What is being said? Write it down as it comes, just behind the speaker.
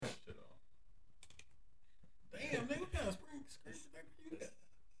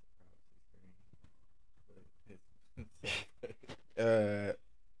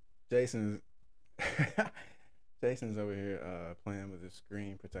Jason's Jason's over here playing with his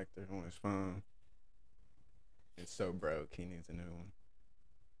screen protector on his phone. It's so broke. He needs a new one.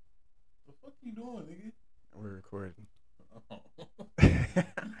 The fuck you doing, nigga? We're recording.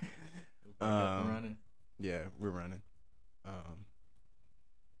 Running. Yeah, we're running.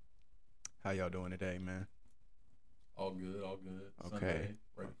 How y'all doing today, man? All good, all good. Okay. Sunday,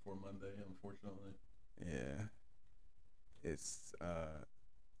 right before Monday, unfortunately. Yeah. It's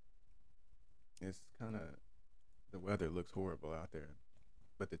kind of, the weather looks horrible out there,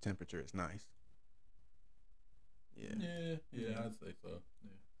 but the temperature is nice. Yeah. Yeah, I'd say so.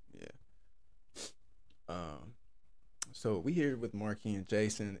 Yeah. So we here with Marquis and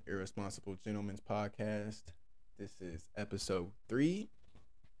Jason, Irresponsible Gentlemen's Podcast. This is episode 3.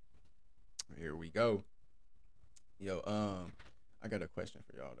 Here we go. Yo, I got a question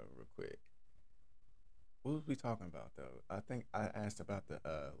for y'all though, real quick. What was we talking about though? I think I asked about the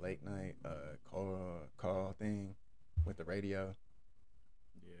late night call thing with the radio.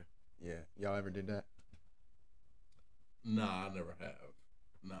 Yeah. Y'all ever did that? Nah, I never have.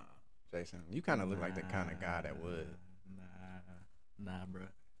 Nah. Jason, you kind of look like the kind of guy that would. Nah, bro.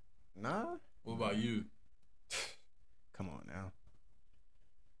 Nah? What about you? Come on now.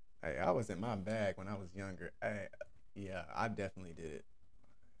 Hey, I was in my bag when I was younger. Yeah, I definitely did it.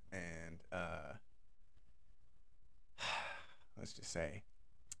 And let's just say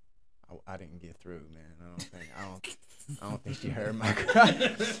I didn't get through, man. I don't think she heard my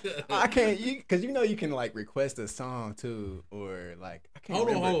cry. I can't, because you know you can like request a song too, or like I can't.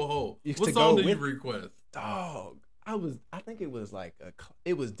 Hold on. What song did you request? Dog, I think it was like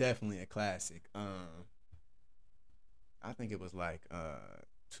it was definitely a classic. I think it was like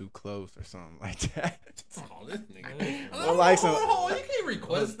Too Close or something like that. Oh, this nigga. Hold on. You can't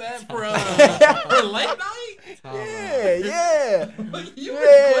request that for late night? Yeah. You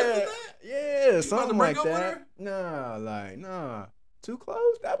requested that? Yeah, something like break up with that. Nah. Too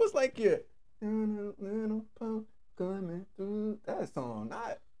Close? That was like your little pump coming through. That song,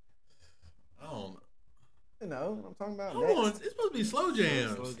 not. I don't know. You know what I'm talking about? Hold on, it's supposed to be slow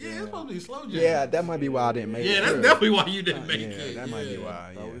jams. Yeah, it's supposed to be slow jams. Yeah, that might be why I didn't make it. Yeah, that's definitely why you didn't make it. That might be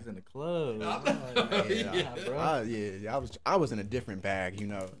why. I was in the club. Bro. I was in a different bag, you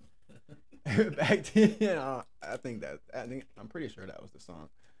know. Back then, I'm pretty sure that was the song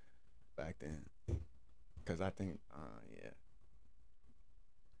back then. Cause I think, yeah.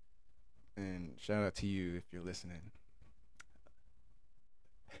 And shout out to you if you're listening.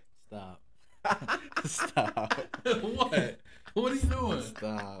 Stop. Stop. What? What are you doing?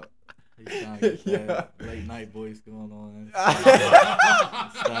 Stop. You trying to get that late night voice going on.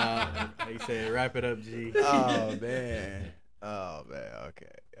 Stop. Like you said, wrap it up, G. Oh man.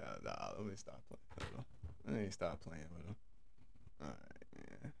 Okay. Nah, let me stop playing with him. All right,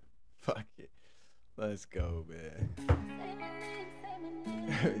 man. Fuck it. Let's go, man.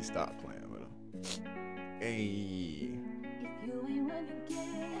 Let me stop playing with him. Hey.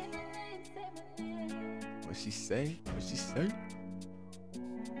 What she say?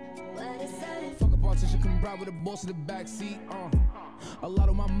 Fuck a politician, come ride with the boss in the backseat. A lot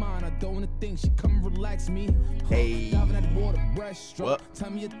on my mind, I don't wanna think. She come and relax me. Hey. Diving at the water, breaststroke. What?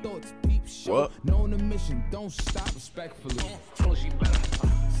 Tell me your thoughts, peep show. What? Knowing the mission, don't stop respectfully.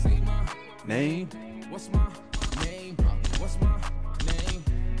 Say my Name? What's my name? What's my name?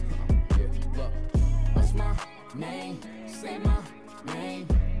 Yeah, look. What's my name? Say my name.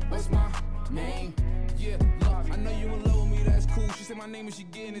 What's my name? Yeah, look. I know you in love with me, that's cool. She said my name and she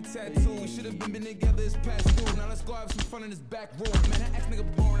getting a tattoo. We should have been together, it's past due. Now let's go have some fun in this back room. Man, that ex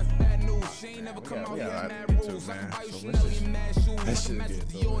nigga boring, that's bad news. She ain't never come out here and mad rules. I can buy you Chanel in mad shoes. I can match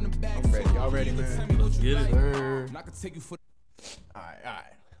with Dior in the back. I'm ready. Y'all ready, man? Let's get it. And I can take you for. All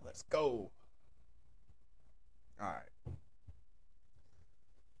right. Let's go. All right.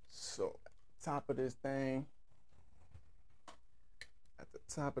 So, at the top of this thing,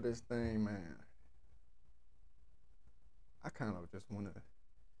 man, I kind of just want to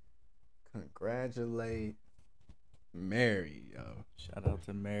congratulate Mary, yo. Shout out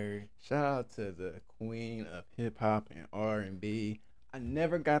to Mary. Shout out to the queen of hip hop and R&B. I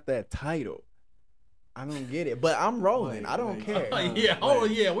never got that title. I don't get it, but I'm rolling. I don't care.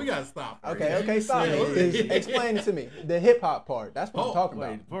 Yeah, we gotta stop. Okay, stop. Explain it to me. The hip hop part. That's what I'm talking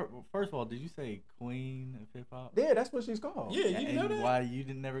about. First of all, did you say queen of hip hop? Yeah, that's what she's called. Yeah, you know that. Why you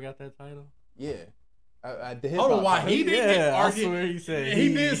never got that title? Yeah. Hold on, why he didn't get I swear he said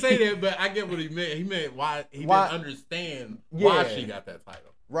he did say that, but I get what he meant. He meant why he didn't understand why she got that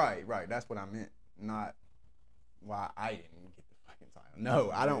title. Right. That's what I meant. Not why I didn't get the title.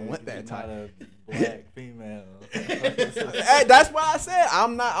 No, I don't want that You're title. not a black female. Hey, that's why I said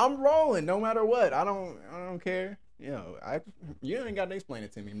I'm rolling no matter what. I don't care. You know, you ain't got to explain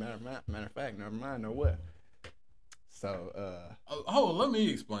it to me. Matter of fact, never mind. Know what? So, let me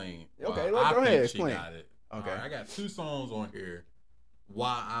explain. Okay, go ahead. She Explain. got it. Okay, I got 2 songs on here.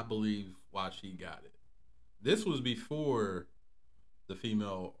 Why I believe why she got it. This was before the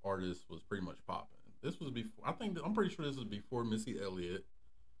female artist was pretty much popping. This was before. I'm pretty sure this was before Missy Elliott.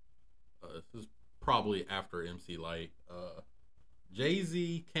 This is probably after MC Light.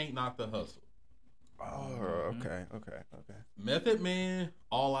 Jay-Z, Can't Knock the Hustle. Oh, okay. Method Man,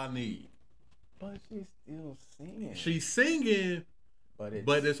 All I Need. But she's still singing. She's singing, but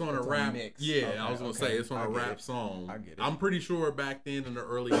it's on a rap. Mix. Yeah, Okay, I was gonna say it's on a rap song. I get it. I'm pretty sure back then in the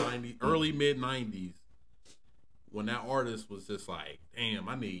early '90s, early mid '90s, when that artist was just like, "Damn,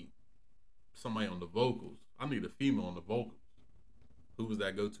 I need somebody on the vocals. I need a female on the vocals." Who was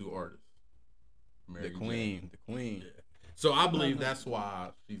that go-to artist? Mary The Queen. Yeah. So I believe that's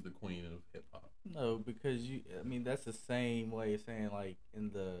why she's the queen of hip hop. No, because that's the same way of saying, like,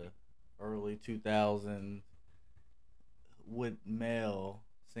 in the early 2000s, what male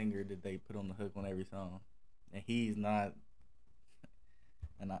singer did they put on the hook on every song? And he's not,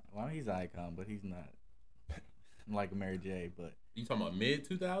 he's an icon, but he's not like Mary J. But You talking about mid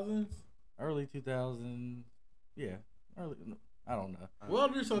 2000s? early 2000s, yeah, I don't know. Well,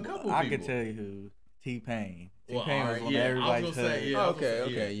 there's a couple people. I can tell you who. T-Pain. Well, T-Pain was on I everybody's was gonna say, hood.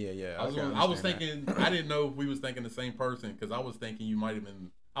 yeah. Okay. I was thinking. I didn't know if we was thinking the same person because I was thinking you might have been.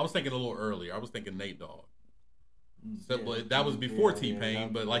 I was thinking a little earlier. I was thinking Nate Dogg. So, but that was before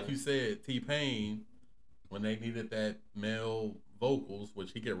T-Pain. But like you said, T-Pain, when they needed that male vocals,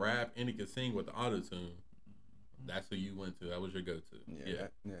 which he could rap and he could sing with the auto-tune, that's who you went to. That was your go-to. Yeah,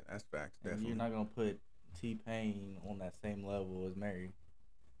 that's facts. And Definitely. you're not gonna put T-Pain on that same level as Mary.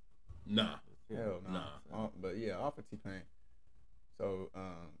 Nah. Hell no. Nah. But yeah, off of T-Pain. So,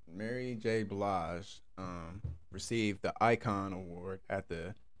 Mary J. Blige received the Icon Award at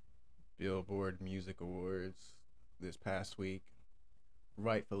the Billboard Music Awards this past week.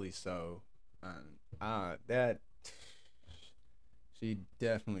 Rightfully so. She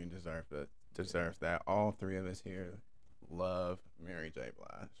definitely deserves that. All three of us here love Mary J.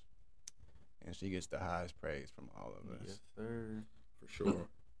 Blige. And she gets the highest praise from all of us. Yes, sir. For sure.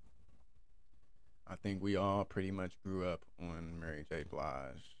 I think we all pretty much grew up on Mary J.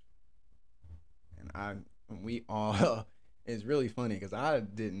 Blige. And we all, it's really funny because I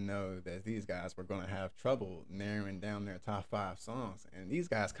didn't know that these guys were going to have trouble narrowing down their top 5 songs. And these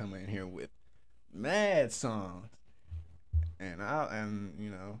guys come in here with mad songs. And I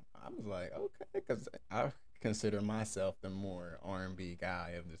was like, okay, because I consider myself the more R&B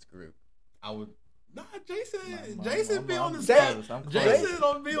guy of this group. I would. Nah, Jason be I'm on the close, step. I'm close. Jason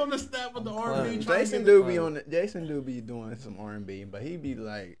don't be on the step with the R&B. Jason do be doing some R&B, but he be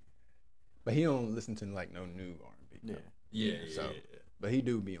like, but he don't listen to like no new R&B. Yeah. But he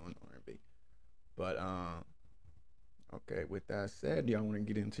do be on R&B. But okay. With that said, do y'all want to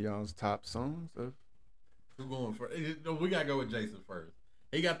get into y'all's top songs of? Who's going first? We gotta go with Jason first.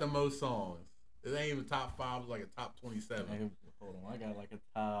 He got the most songs. It ain't even top 5. It's like a top 27. Hey, hold on, I got like a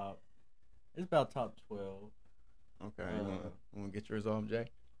top. It's about top 12. Okay, you want to get yours off, Jay?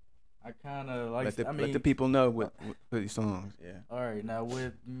 I kind of like. Let the people know what these songs. Yeah. All right, now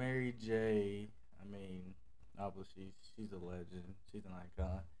with Mary J. Obviously she's a legend. She's an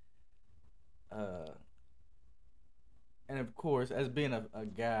icon. And of course, as being a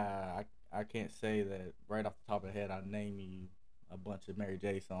guy, I can't say that right off the top of the head I name you a bunch of Mary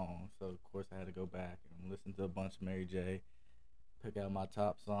J. songs. So of course I had to go back and listen to a bunch of Mary J. Pick out my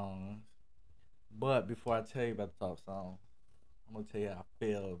top songs. But before I tell you about the top song, I'm gonna tell you how I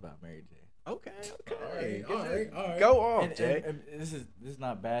feel about Mary J. Okay. All right. Go off, Jay. And this is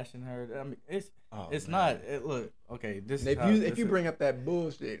not bashing her. I mean, it's Man. not. Look, okay. This is If you bring up that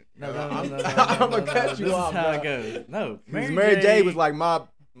bullshit, no, I'm gonna cut you off. This is how it goes. No, Mary J was like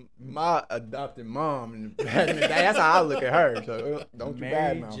my adopted mom, and back in the day, that's how I look at her. So don't you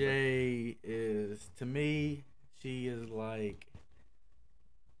Mary badmouth her. J is, to me, she is like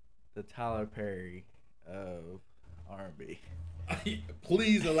the Tyler Perry of R&B.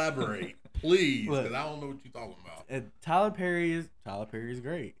 Please elaborate, please, Look, because I don't know what you're talking about. And Tyler Perry is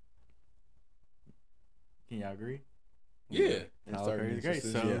great. Can y'all agree? Yeah. Tyler Perry is great.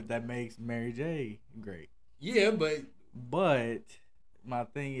 So yeah. that makes Mary J great. Yeah, but my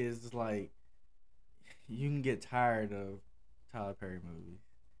thing is like you can get tired of Tyler Perry movies,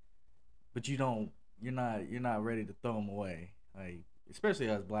 but you're not ready to throw them away. Like especially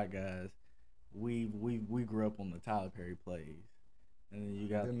us black guys, we grew up on the Tyler Perry plays. And then you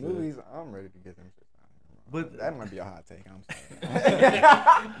got the movies. I'm ready to get them shit out. But that might be a hot take. I'm sorry.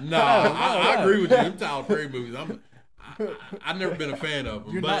 No, I agree with you. Them Tyler Perry movies. I've never been a fan of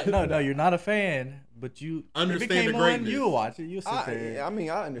them. You're not a fan, but you understand if it came the greatness. On, you'll watch it. You'll sit there. I mean,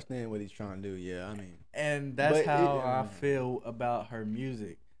 I understand what he's trying to do. Yeah, I mean, and that's how I feel about her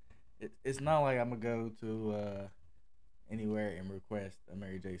music. It's not like I'm gonna go to anywhere and request a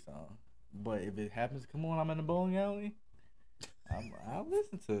Mary J song, but if it happens to come on, I'm in the bowling alley. I'll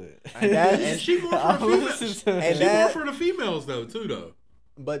listen to it. And she more for the females though, too though.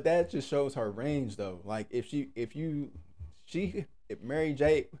 But that just shows her range though. Like if Mary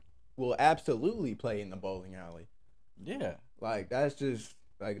J will absolutely play in the bowling alley. Yeah. Like that's just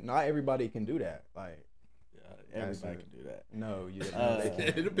like not everybody can do that. Like everybody can do that. No, they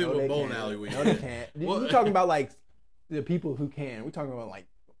can't. It depends what bowling alley we. No, they can't. We're talking about like the people who can. We're talking about like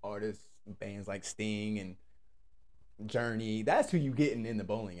artists, bands like Sting and Journey. That's who you getting in the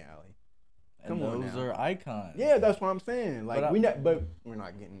bowling alley. Come on, those are icons. Yeah, that's what I'm saying. Like we're not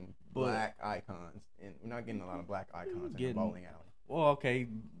getting black icons, and we're not getting a lot of black icons in the bowling alley. Well, okay.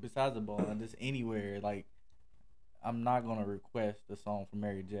 Besides the bowling, just anywhere. Like, I'm not gonna request a song from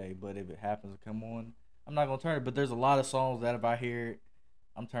Mary J, but if it happens to come on, I'm not gonna turn it. But there's a lot of songs that if I hear it,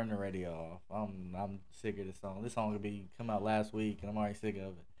 I'm turning the radio off. I'm sick of this song. This song could come out last week, and I'm already sick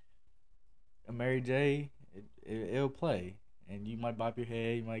of it. A Mary J, it'll play, and you might bop your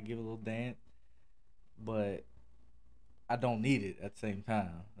head, you might give a little dance, but I don't need it at the same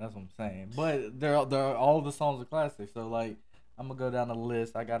time. That's what I'm saying. But they're all the songs are classics. So like, I'm gonna go down the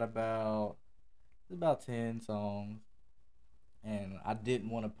list. I got about 10 songs, and I didn't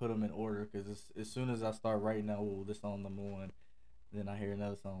want to put them in order because as soon as I start writing out, oh, this song number one, then I hear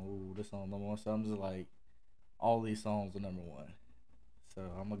another song, oh, this song number one. So I'm just like, all these songs are number one. So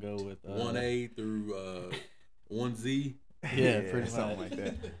I'm gonna go with 1A through 1Z. Yeah, pretty much. Something like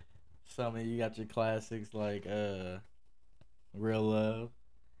that. So you got your classics like Real Love.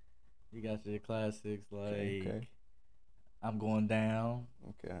 You got your classics like okay. I'm Going Down.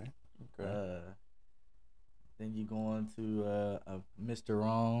 Okay. Then you go on to Mr.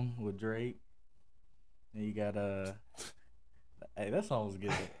 Wrong with Drake. Then you got hey, that song was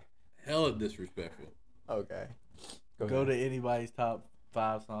good. Hella disrespectful. Okay. Go to anybody's top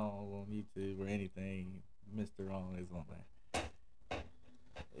 5 songs on YouTube or anything. Mr. Wrong is on there.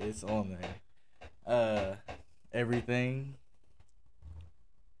 It's on there. Everything.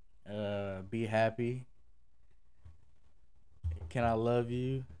 Be Happy. Can I Love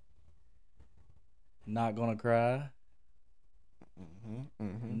You? Not Gonna Cry.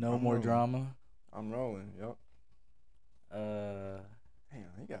 No More Drama. I'm rolling. Yep.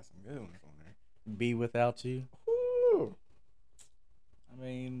 Damn, he got some good ones on there. Be Without You. Woo. I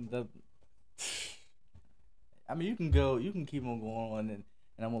mean you can keep on going, and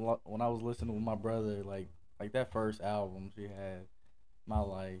when I was listening with my brother, like that first album she had, My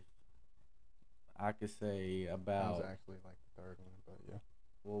Life, I could say about. That was actually like the third one, but yeah.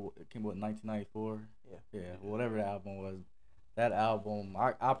 Well, it came out in 1994. Yeah. Whatever the album was, that album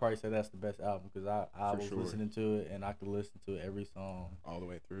I'll probably say that's the best album because I was listening to it and I could listen to it every song all the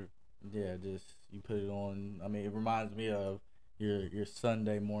way through. Yeah, just you put it on. I mean, it reminds me of your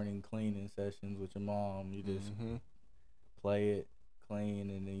Sunday morning cleaning sessions with your mom. You just play it,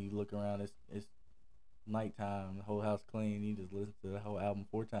 clean, and then you look around. It's nighttime. The whole house clean. You just listen to the whole album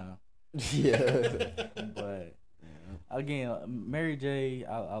 4 times. Yeah. But again, Mary J,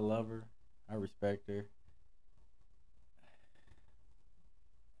 I love her. I respect her.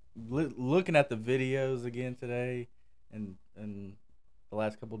 Looking at the videos again today, and the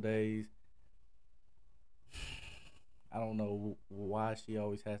last couple days, I don't know why she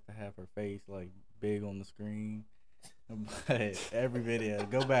always has to have her face like big on the screen. But every video,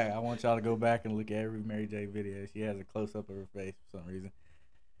 go back. I want y'all to go back and look at every Mary J video. She has a close up of her face for some reason.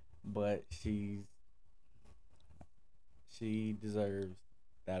 But she deserves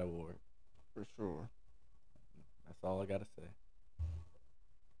that award. For sure. That's all I gotta say.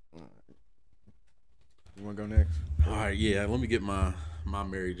 All right. You wanna go next? All right, yeah. Let me get my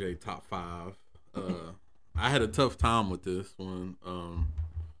Mary J top 5. I had a tough time with this one.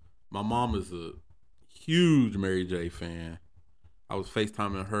 My mom is a huge Mary J fan. I was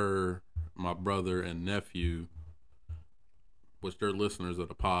FaceTiming her, my brother, and nephew, which they're listeners of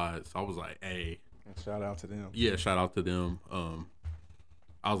the pod. So I was like, hey. And shout out to them. Yeah, shout out to them.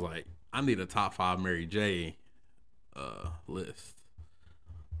 I was like, I need a top 5 Mary J list.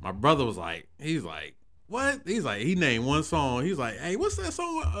 My brother was like, he's like, what? He's like, he named one song. He's like, hey, what's that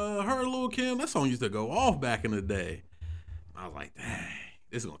song? Her and Lil' Kim? That song used to go off back in the day. I was like, dang,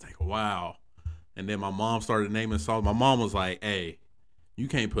 this is going to take a while. And then my mom started naming songs. My mom was like, hey, You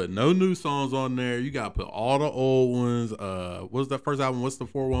can't put no new songs on there. You gotta put all the old ones. What's that first album? What's the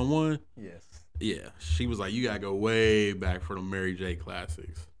 411? Yes. Yeah, she was like, you gotta go way back for the Mary J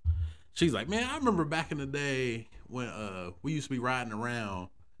classics. She's like, man, I remember back in the day when we used to be riding around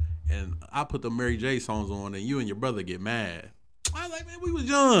and I put the Mary J songs on and you and your brother get mad. I was like, man, we was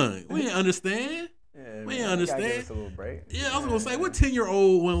young. We didn't understand. Yeah, we didn't understand. Give us a little break. Yeah, I was gonna say, what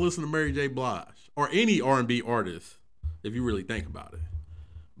 10-year-old want to listen to Mary J. Blige or any R&B artist if you really think about it?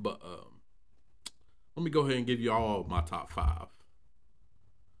 But let me go ahead and give you all my top 5.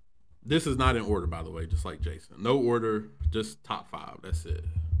 This is not in order, by the way, just like Jason. No order, just top 5. That's it.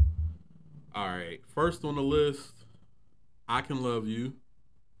 All right. First on the list, I Can Love You,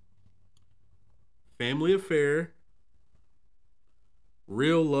 Family Affair,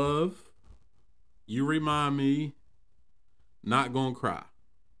 Real Love, You Remind Me, Not Gonna Cry.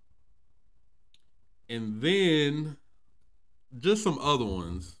 And then just some other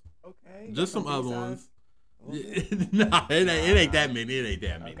ones. Okay. Just some other ones. Nah, it ain't that many. It ain't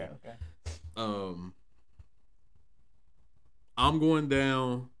that many. Okay. I'm Going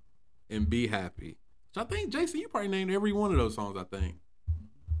Down and Be Happy. So I think, Jason, you probably named every one of those songs, I think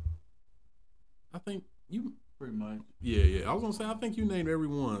you Pretty much. Yeah. I was gonna say I think you named every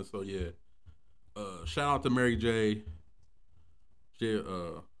one, so yeah. Shout out to Mary J. She's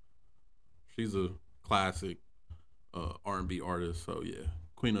a classic R&B artist, so yeah.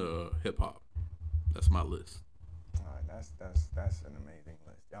 Queen of hip hop. That's my list. All right, that's an amazing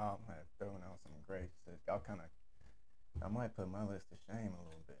list. Y'all have thrown out some great stuff. Y'all I might put my list to shame a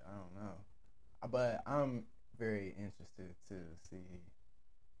little bit. I don't know, but I'm very interested to see.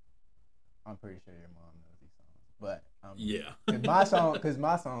 I'm pretty sure your mom knows these songs, but yeah, because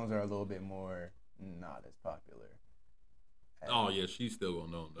my songs are a little bit more not as popular. Oh yeah, she's still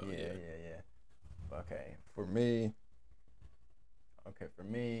gonna know them though. Yeah. Okay, for me,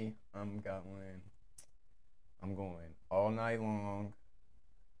 I'm going All Night Long.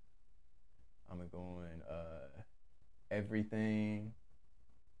 I'm going Everything.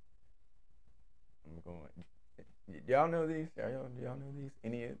 I'm going. Y'all know these? Do y'all know these?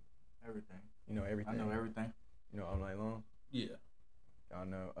 Everything. You know everything. I know everything. You know All Night Long. Yeah. Y'all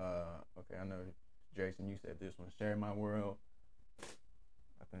know. Okay, I know. Jason, you said this one. Share My World.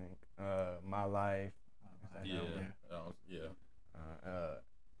 I think. My Life. Yeah.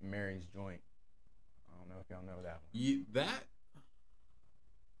 Mary's Joint. I don't know if y'all know that one. Yeah, that.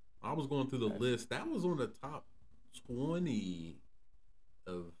 I was going through the list. That was on the top 20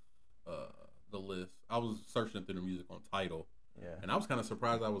 of the list. I was searching through the music on Tidal. Yeah. And I was kind of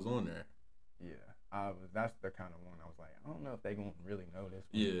surprised I was on there. Yeah. That's the kind of one I was like, I don't know if they gonna really know this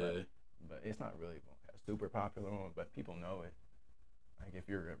one. Yeah. But it's not really a super popular one, but people know it. Like if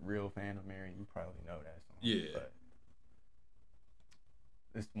you're a real fan of Mary, you probably know that song. Yeah. But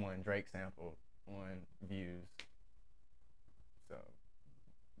this one Drake sampled on Views, so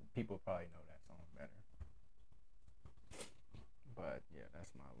people probably know that song better. But yeah,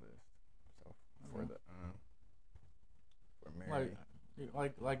 that's my list. So for the for Mary,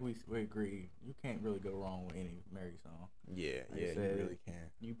 like we agree, you can't really go wrong with any Mary song. Yeah, Like you really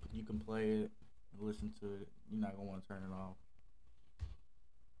can. You can play it, listen to it. You're not gonna want to turn it off.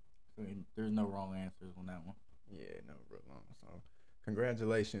 I mean, there's no wrong answers on that one. Yeah, no real long. So,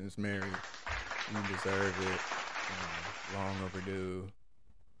 congratulations, Mary. You deserve it. Long overdue.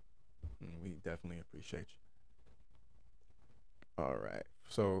 And we definitely appreciate you. All right.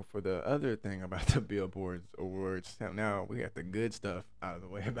 So, for the other thing about the Billboard Awards, now we got the good stuff out of the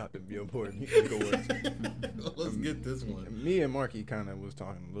way about the Billboard Music Awards. Let's get this one. Me and Marky kind of was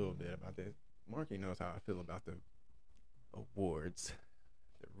talking a little bit about this. Marky knows how I feel about the awards.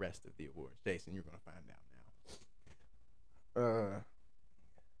 The rest of the awards. Jason, you're going to find out now.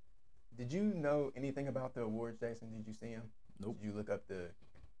 Did you know anything about the awards, Jason? Did you see them? Nope. Did you look up the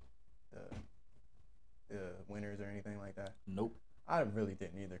winners or anything like that? Nope. I really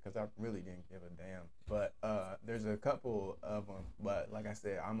didn't either because I really didn't give a damn. But there's a couple of them. But like I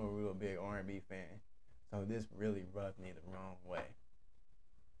said, I'm a real big R&B fan. So this really rubbed me the wrong way.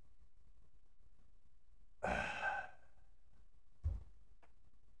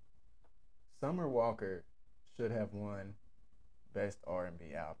 Summer Walker should have won Best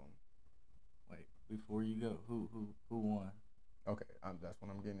R&B Album. Wait, before you go, who won? Okay, that's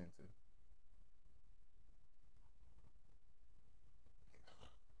what I'm getting into.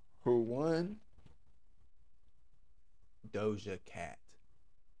 Who won? Doja Cat.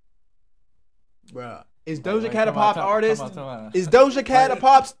 Bruh. Is Doja Cat a pop artist? Is Doja Cat a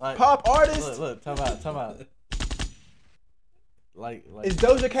pop artist? Look, time out. Like is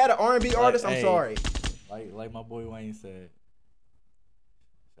Doja Cat an R&B artist? I'm sorry. Like my boy Wayne said,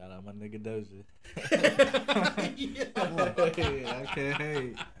 Shout out my nigga Doja. Yeah. I can't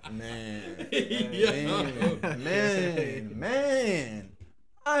hate. Man.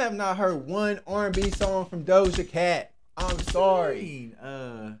 I have not heard one R&B song from Doja Cat. I'm sorry.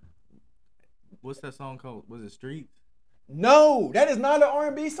 What's that song called? Was it Streets? No, that is not an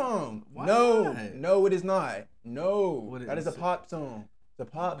R&B song. Why no, not? no, it is not. No, What that is a is it? pop song. It's a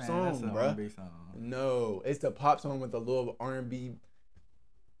pop Man, song, that's an bro. R&B song. No, it's a pop song with a little R&B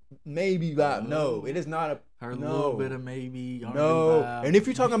maybe vibe. No, it is not a. Her no. little bit of maybe R&B No, vibe. and if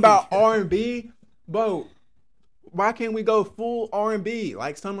you're talking about R&B, bro, why can't we go full R&B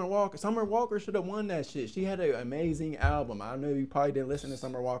like Summer Walker? Summer Walker should have won that shit. She had an amazing album. I know you probably didn't listen to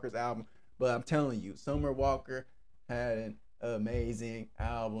Summer Walker's album, but I'm telling you, Summer Walker had an amazing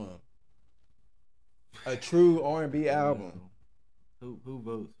album, a true R&B album. Who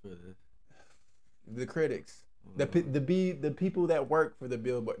votes for this? The critics, the people that work for the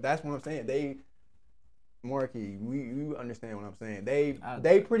Billboard. That's what I'm saying. Marky, you understand what I'm saying?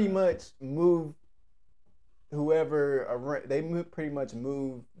 They pretty much move pretty much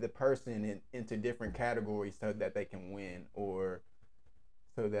move the person into different categories so that they can win, or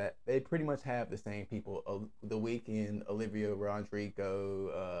so that they pretty much have the same people. The Weeknd, Olivia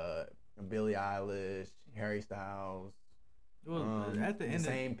Rodrigo, Billie Eilish, Harry Styles. Well, at the end,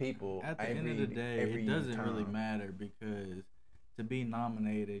 same people. At the end of the day, it doesn't really matter because to be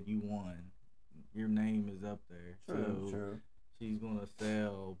nominated, you won. Your name is up there. True. She's gonna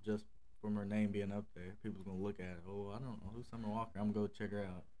sell just from her name being up there. People's gonna look at it. Oh, I don't know who's Summer Walker. I'm gonna go check her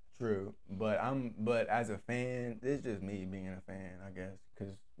out. True, but as a fan, it's just me being a fan, I guess.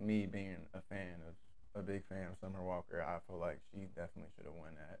 Because me being a big fan of Summer Walker, I feel like she definitely should have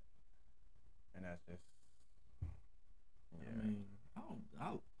won that. And that's just. Yeah. I mean,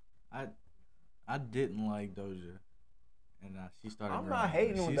 I didn't like Doja, and she started. I'm growing. not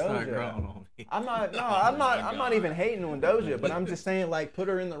hating on She Doja. started growing on me. I'm not even hating on Doja, but I'm just saying, like, put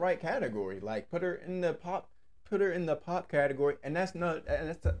her in the right category. Like, put her in the pop category, and that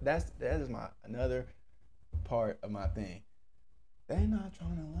is my another part of my thing. They're not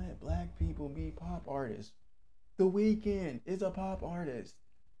trying to let black people be pop artists. The Weeknd is a pop artist.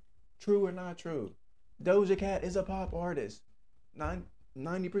 True or not true? Doja Cat is a pop artist.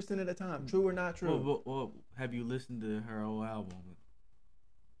 90% of the time. True or not true? Well, have you listened to her whole album?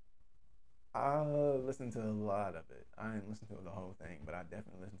 I listened to a lot of it. I didn't listen to the whole thing, but I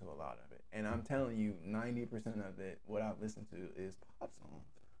definitely listened to a lot of it. And I'm telling you, 90% of it, what I listen to is pop songs.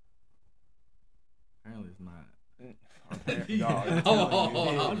 Apparently it's not.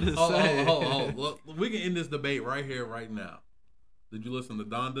 I'm just saying. Hold. Look, we can end this debate right here, right now. Did you listen to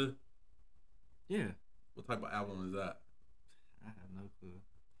Donda? Yeah. What type of album is that? I have no clue.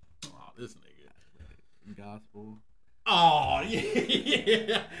 Oh, this nigga. Gospel. Oh,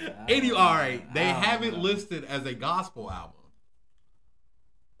 yeah. All right. They have it listed as a gospel album.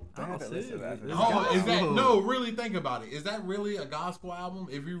 Is that no? Really think about it. Is that really a gospel album?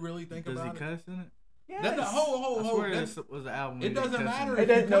 If you really think about it, does he cuss in it? Yes. I swear this was an album. It doesn't matter.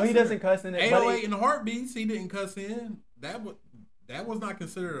 He doesn't cuss in it. 808 and Heartbeats, he didn't cuss in. That was not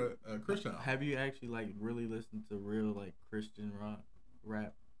considered a Christian album. Have you actually really listened to real Christian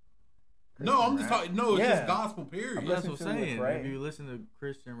rap? No, I'm just talking. No, it's just gospel. Period. That's what I'm saying. If you listen to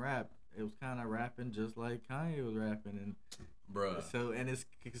Christian rap, it was kind of rapping just like Kanye was rapping, and bruh. So and it's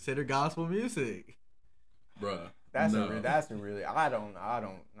considered gospel music, bruh. That's a really. I don't.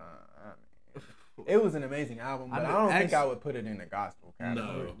 It was an amazing album, but I don't think I would put it in the gospel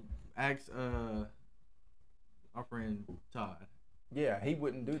category. No. Ask our friend Todd. Yeah, he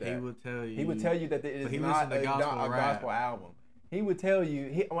wouldn't do that. He would tell you. He would tell you that it is not a gospel album. He would tell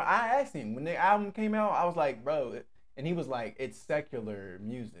you. When I asked him when the album came out, I was like, bro, and he was like, it's secular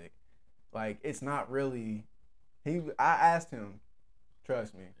music, like it's not really. I asked him,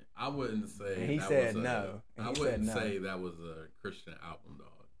 trust me. I wouldn't say. And he said no. I wouldn't say that was a Christian album, dog.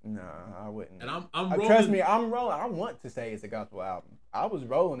 No, I wouldn't. And I'm rolling. Trust me, I'm rolling. I want to say it's a gospel album. I was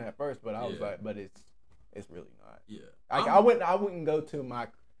rolling at first, but I was like, but it's really not. Yeah. Like I wouldn't go to my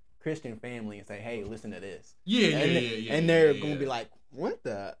Christian family and say, hey, listen to this. Yeah. And they're gonna be like, what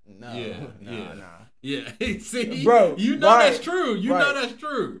the? No. Yeah. See, bro, you know that's true. You know that's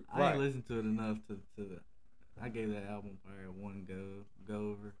true. I ain't listened to it enough to I gave that album probably one go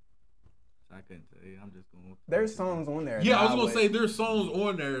over. So I couldn't tell you. I'm just going. There's songs on there. Yeah, I was gonna say there's songs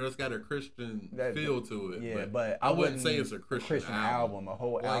on there that's got a Christian feel to it. Yeah, but I wouldn't say it's a Christian album. A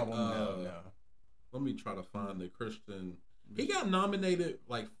whole album. No. Let me try to find the Christian. He got nominated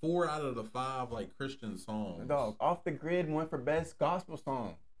 4 out of the 5 Christian songs. Dog, Off the Grid won for best gospel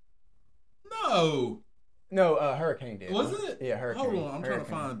song. No. No, Hurricane did. Was it? Yeah, Hurricane. Hold on, I'm trying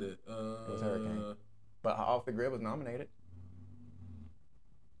to Hurricane. find it. It was Hurricane. But Off the Grid was nominated.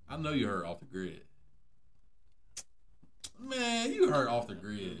 I know you heard Off the Grid. Man, you heard Off the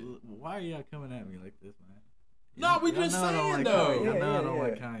Grid. Why are y'all coming at me like this, man? No, we just saying though. I know I don't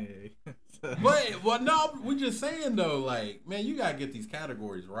like Kanye. But well, no, we just saying though. Like, man, you gotta get these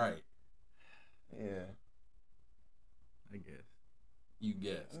categories right. Yeah. I guess. You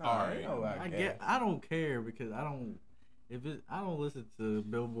guess. No, All right. no, I guess. get. I don't care because I don't. I don't listen to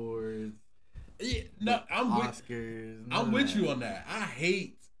billboards. Yeah, no, Oscars. I'm with you on that. I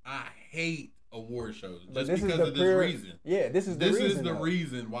hate award shows But just because of this reason. Yeah, this is the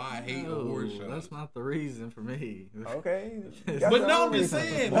reason why I hate award shows. That's not the reason for me. Okay. But no, I'm just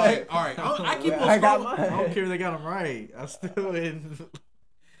saying. Like, all right, I keep on. I got mine. I don't care if they got them right. I still in.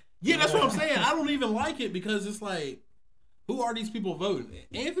 Yeah, that's what I'm saying. I don't even like it because it's like, who are these people voting?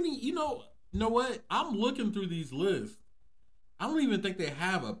 Anthony, you know what? I'm looking through these lists. I don't even think they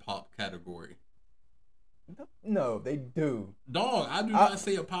have a pop category. No, they do. Dog, I do not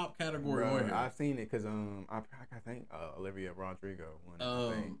see a pop category on here. I've seen it because I think Olivia Rodrigo won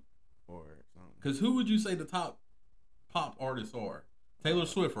the thing for something. Because who would you say the top pop artists are? Taylor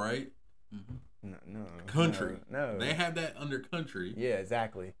Swift, right? Mm-hmm. No. Country. No. They have that under country. Yeah,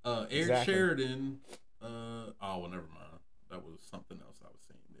 exactly. Eric Sheridan. Oh, well, never mind. That was something else I was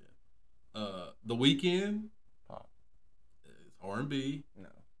seeing then. The Weeknd. Pop. It's R&B.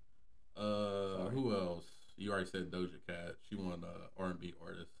 No. Who else? You already said Doja Cat. She won R&B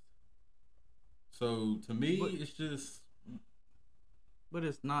artist. So to me, it's just. But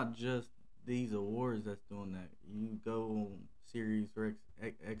it's not just these awards that's doing that. You go on Sirius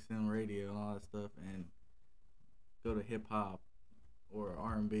XM radio and all that stuff, and go to hip hop or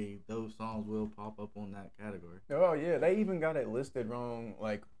R&B. Those songs will pop up on that category. Oh yeah, they even got it listed wrong,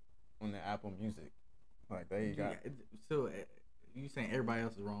 like on the Apple Music. Like they got. So you saying everybody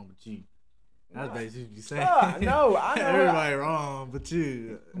else is wrong, but you. That's basically what you saying. No, I know everybody wrong, but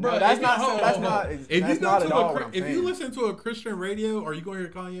you. Bro, that's not. If you listen to a Christian radio, are you going to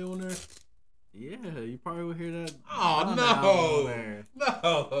hear Kanye on there? Yeah, you probably will hear that. Oh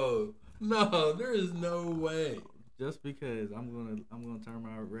no, there is no way. Just because I'm gonna turn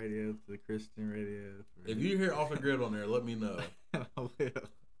my radio to the Christian radio. If you hear Off the Grid on there, let me know. I will.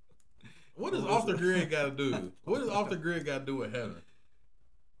 What does Off the Grid got to do? What does Off the Grid got to do with heaven?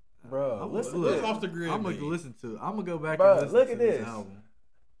 Bro, listen. What's Off the Grid? I'm gonna listen to it. I'm gonna go back Bro, and listen look to at this this album.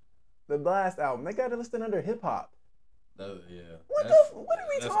 The Blast album. They got it listed under hip hop. Yeah. What are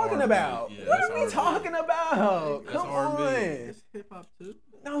we talking R&B. about? Yeah, what are we R&B. talking about? That's Come R&B. on. It's hip hop too.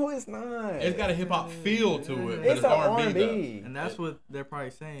 No, it's not. It's got a hip hop feel to it, but It's it's a R&B. R&B. And that's what they're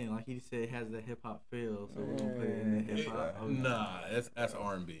probably saying. Like he said, it has the hip hop feel, so we're gonna put it in the hip hop. Nah, that's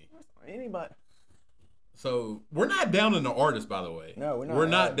R&B. Anybody? So we're not down in the artist, by the way. No, we're not. We're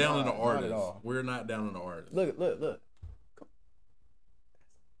not down in the Not at artist. all. We're not down in the artist. Look.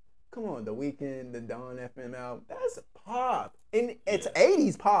 Come on, The Weeknd, the Dawn FM album. That's pop. And it's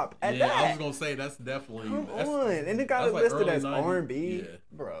 80s pop at that. I was going to say, that's definitely... Come on. And it got it like listed early as 90s. R&B. Yeah.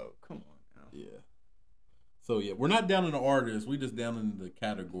 Bro, come on now. Yeah. So, yeah, we're not down in the artists. We just down in the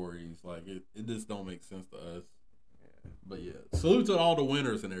categories. Like, it just don't make sense to us. Yeah. But, yeah. Salute to all the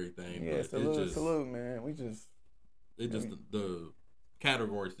winners and everything. Yeah, but salute, man. The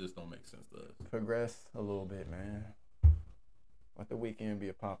categories just don't make sense to us. Progress a little bit, man. Let The Weeknd be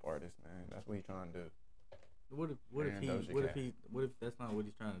a pop artist, man. That's what he's trying to do. What if that's not what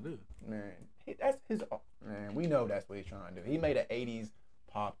he's trying to do? Man, that's his. Man, we know that's what he's trying to do. He made an '80s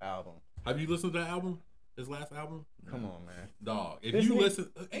pop album. Have you listened to that album? His last album? Come on, man. Dog. If This you nigga- listen,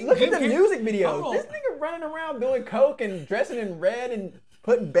 Look at the music videos. This nigga running around doing coke and dressing in red and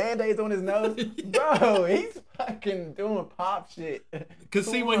putting band-aids on his nose. Bro, he's fucking doing pop shit. Cause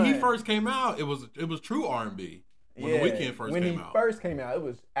see, when he first came out, it was true R&B. When The Weeknd first when came he out. first came out, it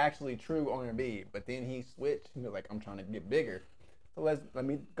was actually true R&B. But then he switched. He was like, I'm trying to get bigger. So let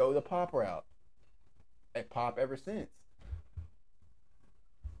me go the pop route. And pop ever since.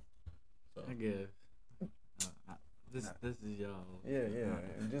 So. I guess. This is y'all. Yeah.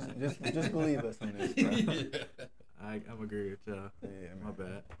 Just believe us on this, bro. Yeah. I'm agree with y'all. Yeah, man. My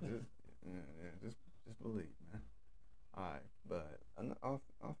bad. Just believe, man. All right, but off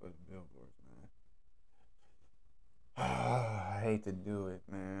of the billboards, man. I hate to do it,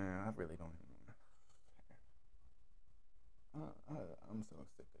 man. I really don't even. I'm so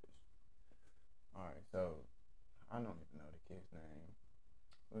sick of this. All right, so I don't even know the kid's name.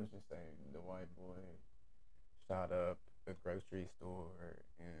 Let's just say the white boy shot up a grocery store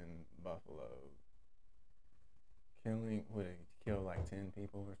in Buffalo, killed like 10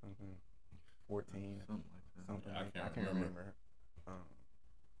 people or something, 14, Something like something I like can't I can't remember. remember.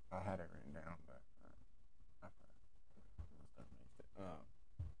 I had it written down, but I forgot.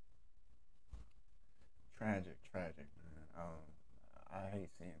 Tragic, man. I hate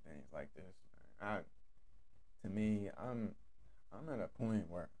seeing things like this. Man. To me, I'm at a point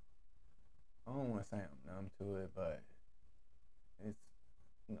where I don't want to say I'm numb to it, but it's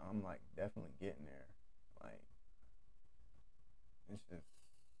I'm like definitely getting there. Like it's just,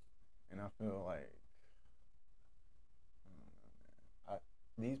 and I feel like I don't know,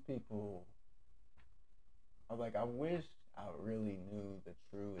 man. These people, I wish I really knew the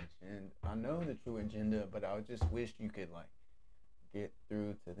true agenda. I know the true agenda, but I just wish you could like get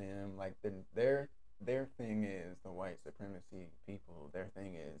through to them. Like their thing is the white supremacy people. Their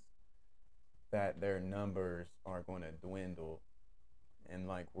thing is that their numbers are going to dwindle and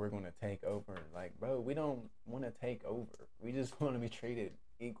like we're going to take over. Like, bro, we don't want to take over. We just want to be treated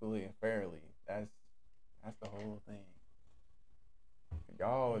equally and fairly. That's the whole thing.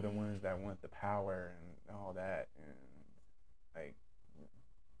 Y'all are the ones that want the power and all that, and like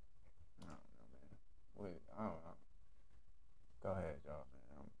I don't know, man. I don't know. Go ahead, y'all,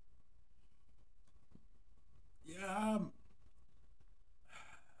 man. Yeah,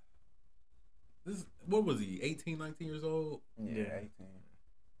 what was he, 18, 19 years old? Yeah, 18.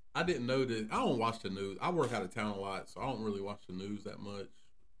 I didn't know that. I don't watch the news. I work out of town a lot, so I don't really watch the news that much.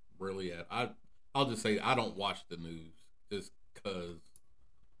 Really, I'll just say I don't watch the news just because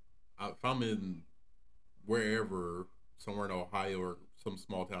if I'm in wherever, somewhere in Ohio or some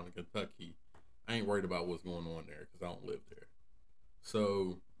small town in Kentucky, I ain't worried about what's going on there because I don't live there.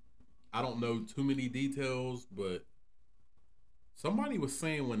 So I don't know too many details, but somebody was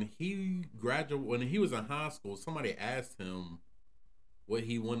saying when he was in high school, somebody asked him what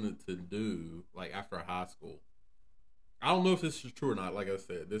he wanted to do like after high school. I don't know if this is true or not. Like I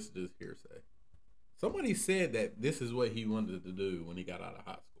said, this is just hearsay. Somebody said that this is what he wanted to do when he got out of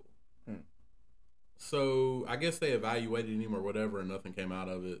high school. So I guess they evaluated him or whatever, and nothing came out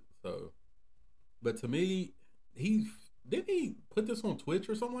of it. So, but to me, he put this on Twitch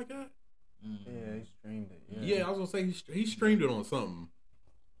or something like that. Yeah, he streamed it. Yeah, I was gonna say he streamed it on something.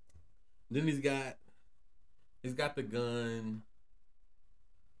 Then he's got the gun.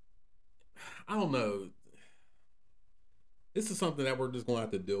 I don't know. This is something that we're just gonna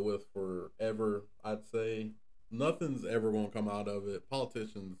have to deal with forever. I'd say nothing's ever gonna come out of it.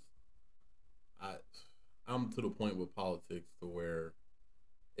 Politicians, I'm to the point with politics to where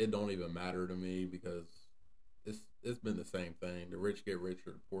it don't even matter to me because it's been the same thing. The rich get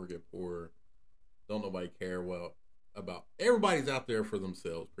richer, the poor get poorer. Don't nobody care about everybody's out there for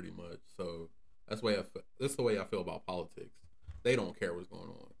themselves pretty much. So that's the way I feel about politics. They don't care what's going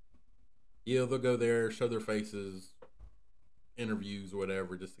on. Yeah, they'll go there, show their faces, interviews or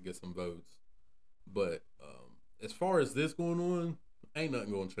whatever just to get some votes. But as far as this going on, ain't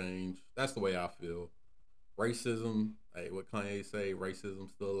nothing gonna change. That's the way I feel. Racism, hey, what Kanye say,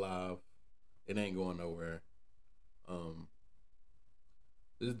 racism's still alive. It ain't going nowhere.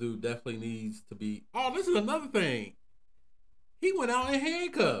 This dude definitely needs to be. Oh, this is another thing. He went out in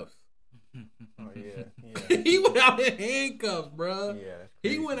handcuffs. Oh yeah. He went out in handcuffs, bro. Yeah, that's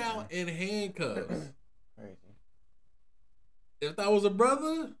crazy, he went man. out in handcuffs. Crazy. If that was a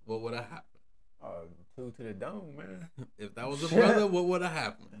brother, what would have happened? Oh, 2 to the dome, man. If that was a brother, what would have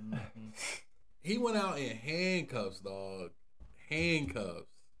happened? He went out in handcuffs, dog. Handcuffs.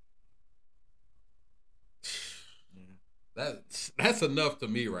 That's enough to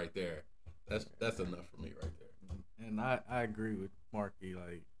me right there. That's enough for me right there. And I agree with Marky.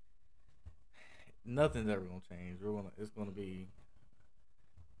 Like nothing's ever gonna change. It's gonna be,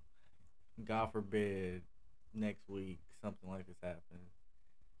 God forbid, next week something like this happens.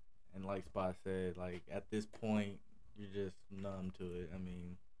 And like Spot said, like at this point you're just numb to it. I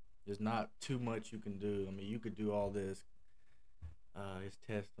mean, there's not too much you can do. I mean, you could do all this. It's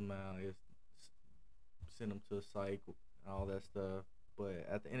test them out. It's send them to a psych. All that stuff, but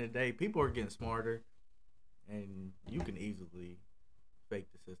at the end of the day, people are getting smarter, and you can easily fake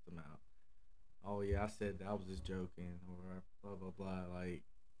the system out. Oh yeah, I said that, I was just joking, or blah blah blah. Like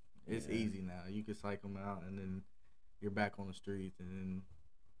it's easy now. You can psych them out, and then you're back on the streets, and then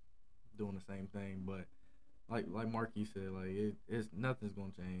doing the same thing. But like Marky said, like it's nothing's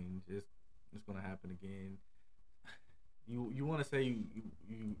gonna change. It's gonna happen again. You want to say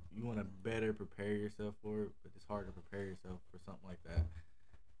you want to better prepare yourself for it, but it's hard to prepare yourself for something like that.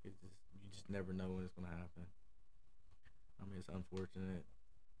 You just never know when it's gonna happen. I mean, it's unfortunate.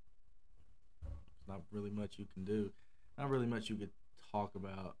 There's not really much you can do. Not really much you could talk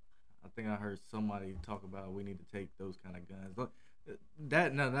about. I think I heard somebody talk about we need to take those kind of guns. Look,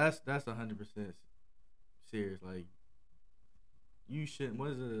 that's 100% serious. Like, you shouldn't.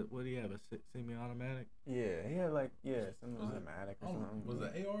 What do you have? A semi-automatic? Yeah, he had like semi-automatic or something. Was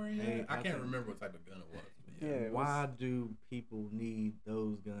it AR? Yeah, I can't remember what type of gun it was. Yeah. Why do people need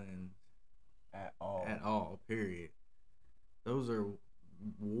those guns at all? At all. Period. Those are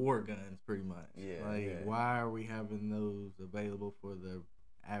war guns, pretty much. Yeah. Like, why are we having those available for the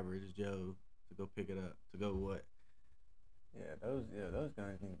average Joe to go pick it up? To go what? Those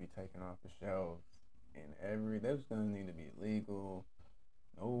guns need to be taken off the shelves. And those guns need to be legal.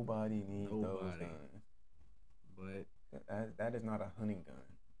 Nobody needs those guns. But that is not a hunting gun.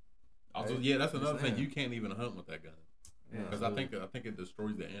 Also, that's another thing. You can't even hunt with that gun. Because I think it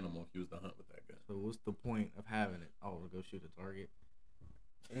destroys the animal if you was to hunt with that gun. So what's the point of having it? Oh, to go shoot a target?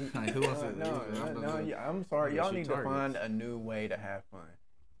 Like, who wants to? No. I'm sorry. Y'all need to find a new way to have fun.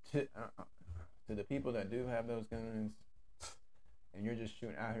 To the people that do have those guns, and you're just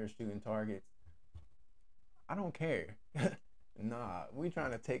out here shooting targets. I don't care. Nah, we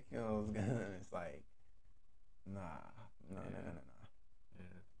trying to take those guns. Like, nah. Yeah.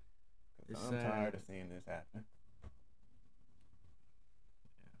 I'm tired of seeing this happen.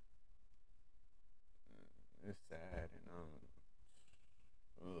 Yeah. It's sad and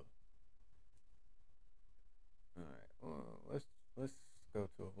ugh. All right. Well, let's go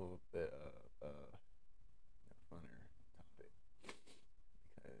to a little bit of a funner topic because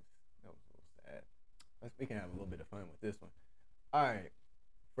that was a little sad. We can have a little bit of fun with this one. All right,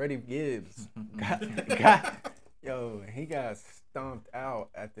 Freddie Gibbs he got stomped out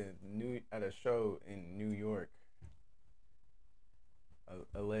at a show in New York.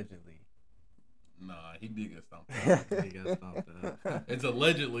 Allegedly. Nah, he did get stomped out. He got stomped out. It's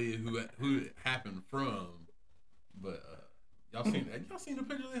allegedly who it happened from, but y'all seen the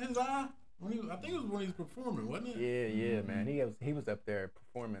picture of his eye? I think it was when he was performing, wasn't it? Yeah, man. He was up there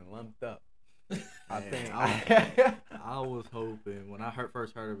performing lumped up. I was hoping when I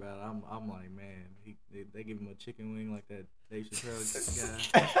first heard about it, I'm like, man, they give him a chicken wing like that Dave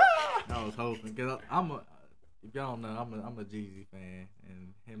Chappelle guy. I was hoping because if y'all don't know, I'm a Jeezy fan,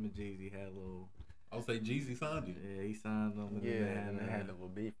 and him and Jeezy had a little. I'll say Jeezy signed you. Yeah, he signed them. And and they had a little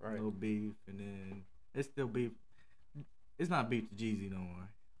beef, right? Little beef, and then it's still beef. It's not beef to Jeezy no more,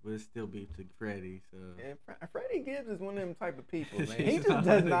 but it's still beef to Freddie. So Freddie Gibbs is one of them type of people, man. He just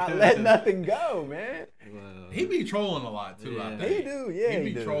does not let nothing go, man. Well, he be trolling a lot too. Yeah. I think He do, yeah.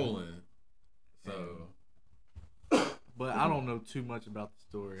 He be trolling. So, but I don't know too much about the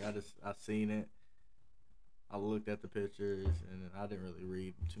story. I seen it. I looked at the pictures and I didn't really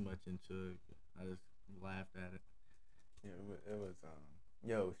read too much into it. I just laughed at it. Yeah, it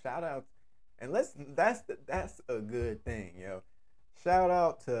was shout out, and that's a good thing, yo. Shout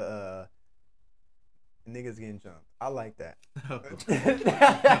out to niggas getting jumped. I like that.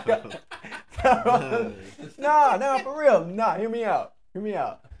 No, for real. Nah, hear me out.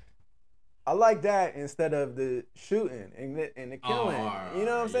 I like that instead of the shooting and the killing. You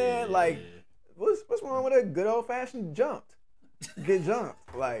know what I'm saying? Yeah. Like, what's wrong with a good old fashioned get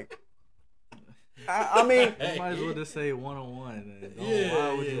jumped? Like, I mean, You might as well just say 1-on-1.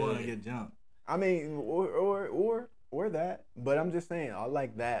 Why would you want to get jumped? I mean, or that, but I'm just saying I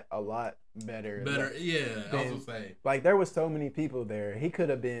like that a lot better. I was saying. Like, there was so many people there. He could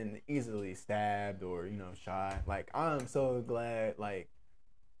have been easily stabbed or shot. Like, I'm so glad. Like,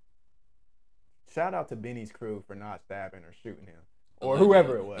 shout out to Benny's crew for not stabbing or shooting him. Or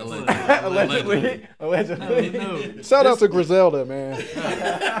whoever it was. Allegedly. No. Shout out to Griselda, man.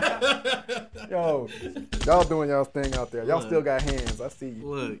 Yo, y'all doing y'all's thing out there. Y'all still got hands. I see you.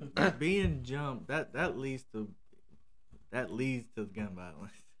 Look, being jumped, that leads to gun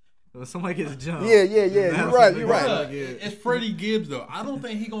violence. When somebody gets jumped. Yeah. You're right. It's Freddie Gibbs though. I don't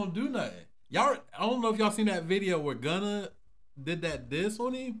think he gonna do nothing. Y'all, I don't know if y'all seen that video where Gunna did that diss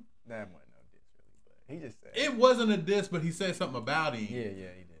on him. That wasn't no diss really, but he just said it wasn't a diss, but he said something about him. Yeah, he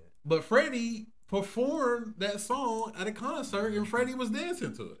did. But Freddie performed that song at a concert, and Freddie was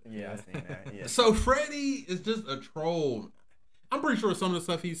dancing to it. Yeah, I seen that. Yeah. So Freddie is just a troll. I'm pretty sure some of the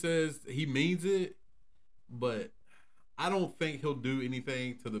stuff he says, he means it, but I don't think he'll do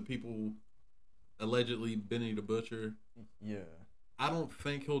anything to the people allegedly Benny the Butcher. Yeah. I don't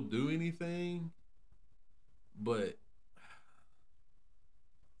think he'll do anything, but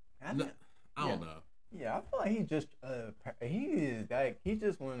I don't know. Yeah, I feel like he's just he's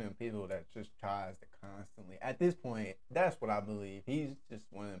just one of them people that just tries to constantly. At this point, that's what I believe. He's just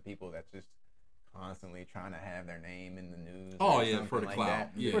one of them people that's just constantly trying to have their name in the news. Oh yeah, for the like clout.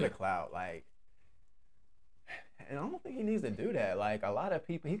 That. Yeah, for the clout. Like, and I don't think he needs to do that. Like, a lot of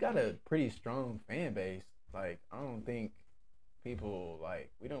people, he got a pretty strong fan base. Like, I don't think people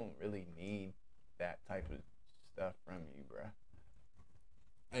we don't really need that type of stuff from you, bro.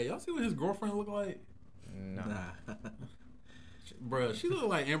 Hey, y'all see what his girlfriend look like? No. Nah. Bruh, she look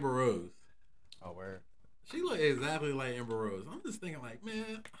like Amber Rose. Oh, where? She look exactly like Amber Rose. I'm just thinking like,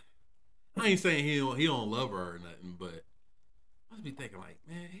 man, I ain't saying he don't love her or nothing, but I just be thinking like,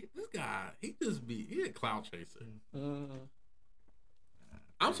 man, this guy, he a clout chaser. Mm-hmm.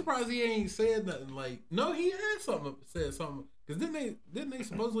 I'm surprised he ain't said nothing. Like, no, he had said something. Cause didn't they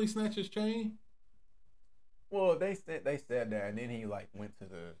supposedly snatch his chain? Well, they said that, and then he like went to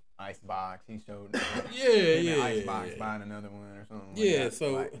the ice box. He showed the ice box buying another one or something. Yeah, like that.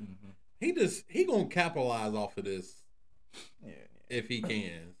 so like, he gonna capitalize off of this. Yeah. If he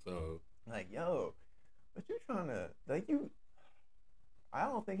can. So like, yo, but you trying to like you? I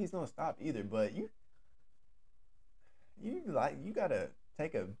don't think he's gonna stop either. But you gotta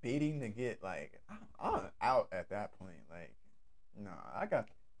take a beating to get like I'm out at that point. Like, no, I got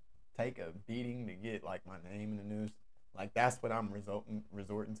to take a beating to get like my name in the news. Like that's what I'm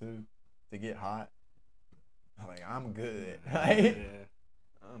resorting to get hot. Like I'm good. Like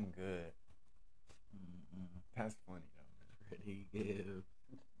I'm good. That's funny though. Pretty good.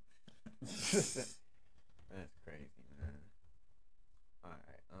 That's crazy, man. All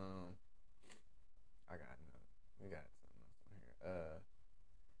right. I got another. We got something else on here.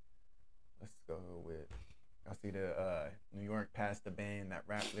 Let's go with. I see the New York passed a ban that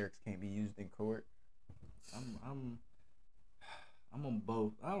rap lyrics can't be used in court. I'm on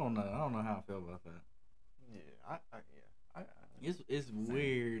both. I don't know how I feel about that. Yeah, It's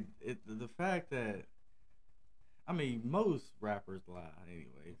weird. The fact that, I mean, most rappers lie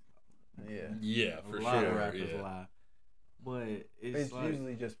anyway. Yeah, for a sure. lot of rappers lie, but it's like,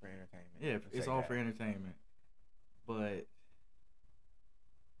 usually just for entertainment. Yeah, it's all for entertainment. But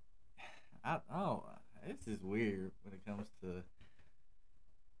I don't. It's just weird when it comes to,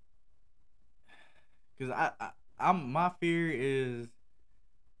 because I'm my fear is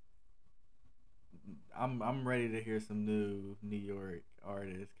I'm ready to hear some new New York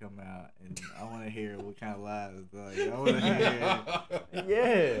artists come out, and I want to hear what kind of lies. Like I want to hear,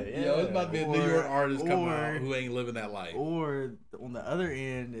 yeah. Yo, it's about to be a New York artist come out who ain't living that life. Or on the other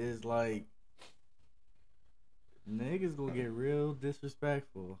end is like niggas gonna get real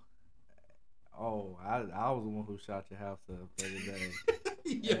disrespectful. Oh, I was the one who shot your house up the other day.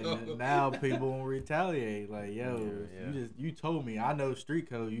 And now people won't retaliate. Like, yo, you told me. I know street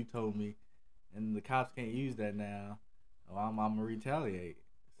code. You told me, and the cops can't use that now. Oh, I'm gonna retaliate.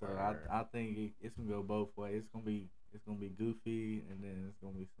 So I think it's gonna go both ways. It's gonna be goofy, and then it's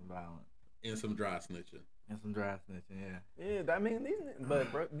gonna be some violence and some dry snitching. Yeah. Yeah, I mean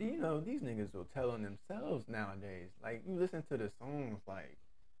but bro, do you know these niggas will tell on themselves nowadays? Like you listen to the songs, like.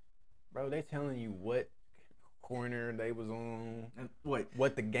 Bro, they telling you what corner they was on, and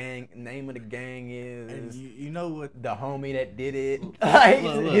what the name of the gang is, and you know what the homie that did it,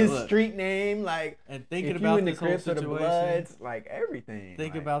 look, his street name, like, and thinking if about you in this the whole Crips or the situation, Bloods, like everything.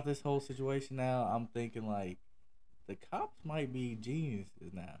 Think like, about this whole situation now. I'm thinking like the cops might be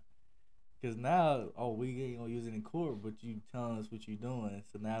geniuses now. Because now, we ain't going to use it in court, but you telling us what you doing.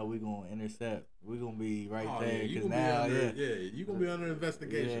 So now we going to intercept. we going to be right there. Because now, you going to be under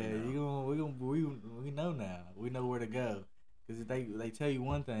investigation. We know now. We know where to go. Because they tell you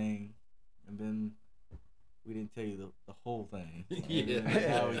one thing, and then we didn't tell you the whole thing. That's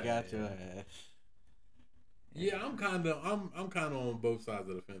how we got your ass. Yeah, I'm kind of on both sides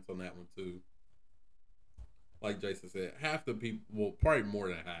of the fence on that one too. Like Jason said, half the people, well, probably more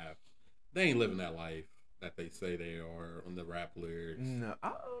than half, they ain't living that life that they say they are on the rap lyrics. No, I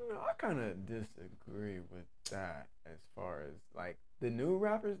don't know. I kind of disagree with that as far as, like, the new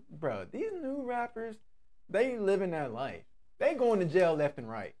rappers. Bro, these new rappers, they living that life. They going to jail left and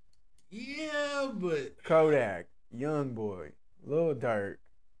right. Yeah, but... Kodak, Young Boy, Lil Durk,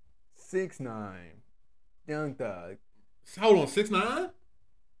 6ix9ine, Young Thug. Hold on, 6ix9ine?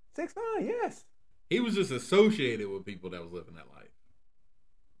 6ix9ine, yes. He was just associated with people that was living that life.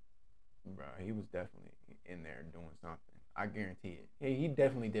 Bro, he was definitely in there doing something. I guarantee it. He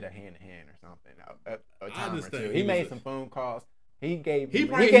definitely did a hand-to-hand or something. A time or two. He made some phone calls. He gave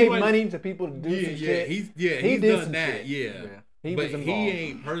money to people to do some shit. He's done that. Yeah. But he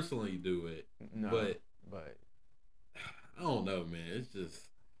ain't personally do it. No. But I don't know, man. It's just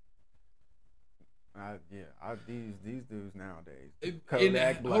these dudes nowadays.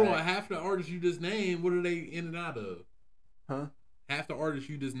 Kodak Black. Hold on, half the artists you just named, what are they in and out of? Huh? Half the artists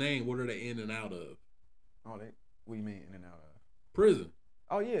you just named, what are they in and out of? Oh, what do you mean in and out of? Prison.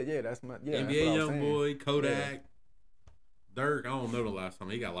 Oh yeah, that's my NBA Young Boy, Kodak, Dirk. I don't know the last time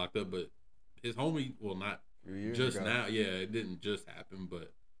he got locked up, but his homie, well, not just now. Yeah, it didn't just happen,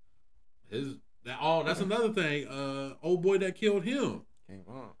 but his That's another thing. Old boy that killed him. King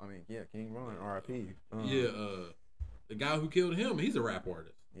Von. I mean, yeah, King Von, R.I.P. The guy who killed him, he's a rap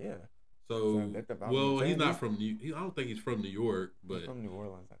artist. Yeah. So he's not from I don't think he's from New York, but he's from New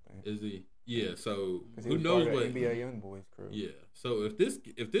Orleans, I think. Is he? Yeah. So who knows what NBA YoungBoys crew? Yeah. So if this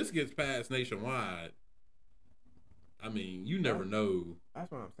gets passed nationwide, I mean, you never know.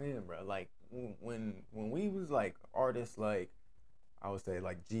 That's what I'm saying, bro. Like when we was like artists, like I would say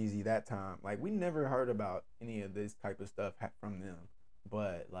like Jeezy that time, like we never heard about any of this type of stuff from them,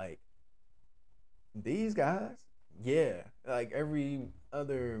 but like these guys, yeah, like every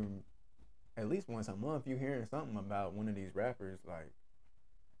other. At least once a month, you hearing something about one of these rappers like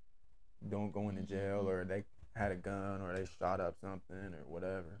don't go into jail or they had a gun or they shot up something or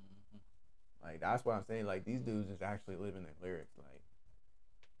whatever. Like that's why I'm saying like these dudes is actually living their lyrics. Like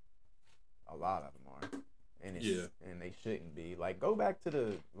a lot of them are, and and they shouldn't be. Like go back to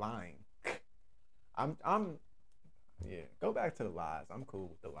the lying. Go back to the lies. I'm cool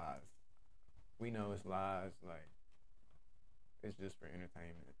with the lies. We know it's lies. Like it's just for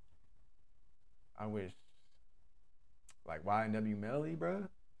entertainment. I wish, like YNW Melly, bro.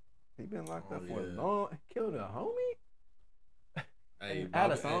 He been locked up for a long. Killed a homie. Hey,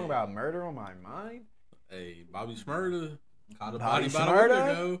 had a song about murder on my mind. Hey, Bobby Shmurda caught a Bobby body about a week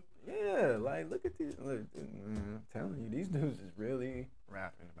ago. Yeah, like look at these. Look, I'm telling you, these dudes is really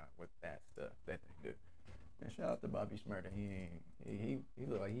rapping about what that stuff that they do. And shout out to Bobby Shmurda. He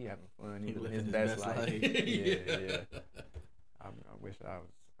look like he having fun. He living his best life. Yeah. I wish I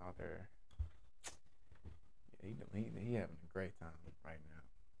was out there. He having a great time right now.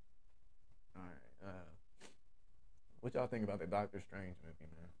 All right. What y'all think about the Doctor Strange movie,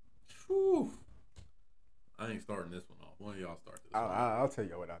 man? Whew. I ain't starting this one off. One of y'all start this one. I'll tell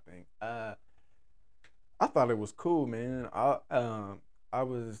you what I think. I thought it was cool, man. After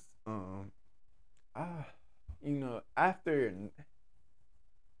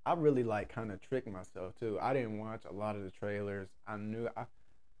I really like kind of tricked myself too. I didn't watch a lot of the trailers.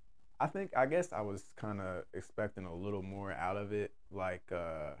 I guess I was kind of expecting a little more out of it. Like,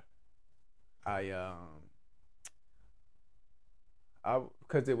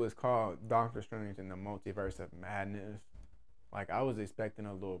 because it was called Doctor Strange in the Multiverse of Madness. Like, I was expecting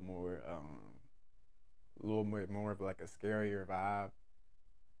a little bit more of like a scarier vibe,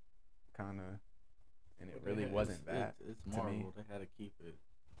 kind of, and it really wasn't that. It's Marvel. They had to keep it.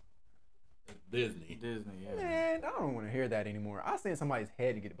 Disney, yeah. Man, I don't want to hear that anymore. I seen somebody's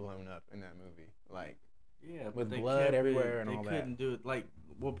head get blown up in that movie, like with blood everywhere and all that. They couldn't do it. Like,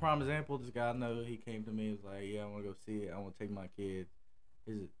 well, prime example, this guy I know, he came to me and was like, "Yeah, I want to go see it. I want to take my kids.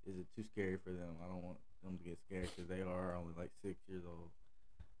 Is it too scary for them? I don't want them to get scared because they are only like 6 years old."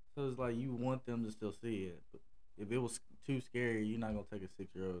 So it's like you want them to still see it, but if it was too scary, you're not gonna take a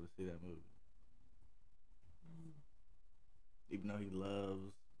 6-year-old to see that movie, even though he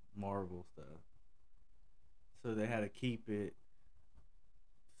loves Marvel stuff. So they had to keep it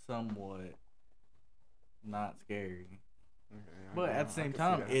somewhat not scary. Okay, but at the same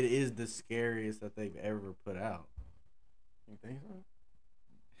time, it is the scariest that they've ever put out. You think so?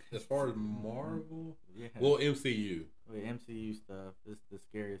 As far as Marvel? Yeah. Well, MCU. With MCU stuff, it's the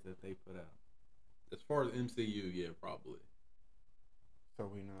scariest that they put out. As far as MCU, yeah, probably. So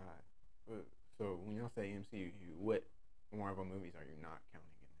we not. So when y'all say MCU, what Marvel movies are you not counting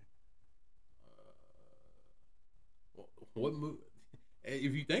in there? What movie?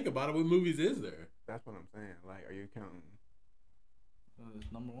 If you think about it, what movies is there? That's what I'm saying. Like, are you counting?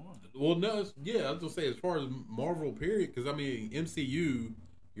 It's number one. Well, no, I was gonna say as far as Marvel, period. Because I mean, MCU,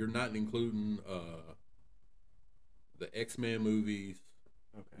 you're not including the X-Men movies,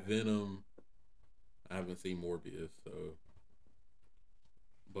 okay. Venom. I haven't seen Morbius, so.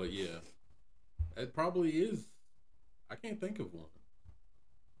 But yeah, it probably is. I can't think of one.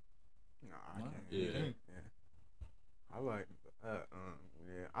 No, I can't. Yeah. I like.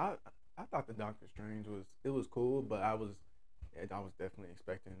 I thought the Doctor Strange was cool, but I was definitely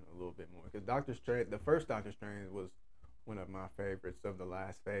expecting a little bit more because the first Doctor Strange was one of my favorites of the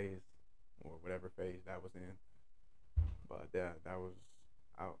last phase or whatever phase that was in. But that was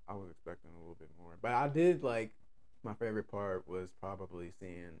I was expecting a little bit more. But I did like my favorite part was probably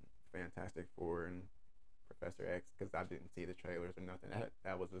seeing Fantastic Four and Professor X because I didn't see the trailers or nothing.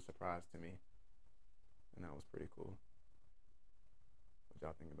 That was a surprise to me, and that was pretty cool. What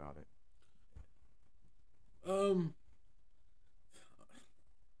y'all think about it?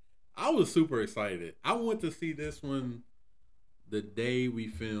 I was super excited. I went to see this one the day we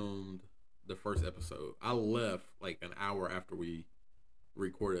filmed the first episode. I left like an hour after we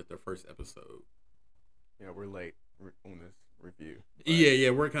recorded the first episode. Yeah, we're late on this review. Yeah,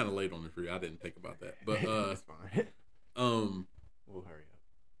 we're kind of late on this review. I didn't think about that, but it's fine. We'll hurry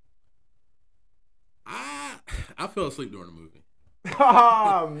up. I fell asleep during the movie.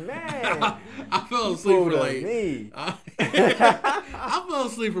 Oh man! I fell asleep for like me. I fell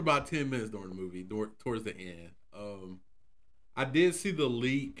asleep for about 10 minutes during the movie, towards the end. I did see the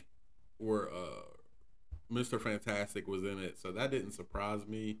leak where Mr. Fantastic was in it, so that didn't surprise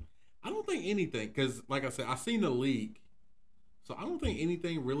me. I don't think anything, because like I said, I seen the leak, so I don't think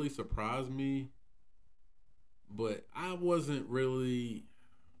anything really surprised me. But I wasn't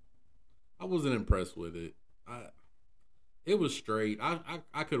impressed with it. It was straight.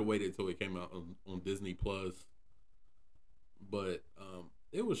 I could have waited till it came out on Disney Plus, but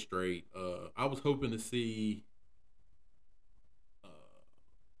it was straight. I was hoping to see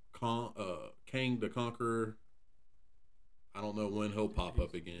Kang the Conqueror. I don't know when he'll pop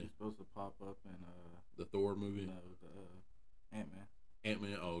up again. He's supposed to pop up in the Thor movie. No, the Ant-Man.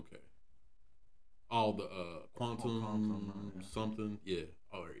 Ant-Man. Oh, okay. All the quantum something. Yeah.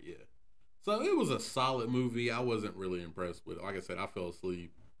 All right. Yeah. So it was a solid movie. I wasn't really impressed with it. Like I said, I fell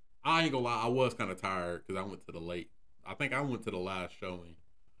asleep. I ain't gonna lie, I was kind of tired because I went to the last showing.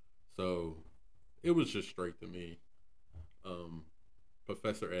 So it was just straight to me.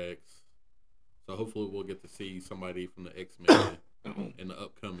 Professor X. So hopefully we'll get to see somebody from the X-Men in the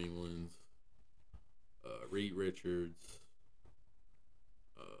upcoming ones. Reed Richards.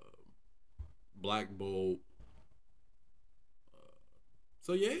 Black Bolt.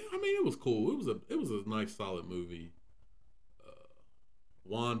 So yeah, I mean it was cool. It was a nice solid movie.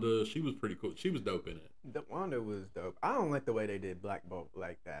 Wanda, she was pretty cool. She was dope in it. The Wanda was dope. I don't like the way they did Black Bolt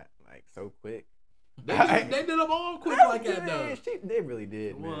like that, like so quick. They did them all quick like that though. They really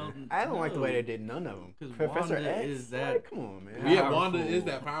did, man. Well, I don't like the way they did none of them. Because Professor Wanda X, is that like, come on, man. Yeah, Wanda is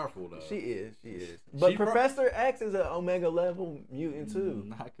that powerful though. She is. But She Professor X is an Omega level mutant too.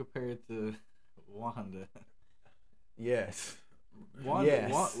 Not compared to Wanda. Yes. Wanda,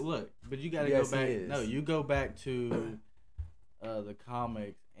 Yes. look, but you got to Yes, go back. he is. No, you go back to the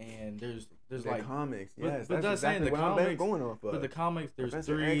comics, and there's The like comics, but- yes. but that's that's saying exactly the what I'm comics- going off of. but the comics. There's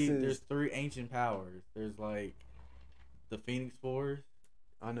Professor three. X is- There's three ancient powers. There's like the Phoenix Force.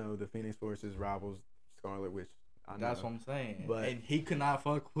 I know the Phoenix Forces rivals Scarlet Witch. I know. That's what I'm saying. But- and he could not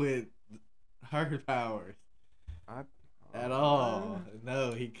fuck with her powers I- at all.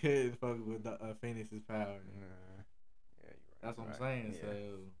 No, he couldn't fuck with Phoenix's power. Yeah, you're right. That's what I'm right. saying. Yeah.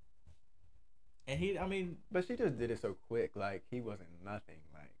 So, and he, I mean, But she just did it so quick. Like, he wasn't nothing.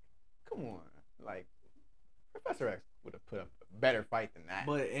 Like, come on. Like, Professor X would have put up a better fight than that.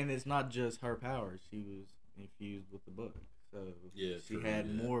 but and it's not just her powers. She was infused with the book, so Yeah, she true, had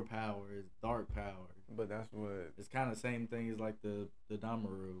yeah. more powers, dark powers. But that's what. It's kind of the same thing as like the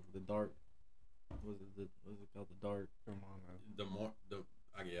Damaru, the dark. What's it called? The dark.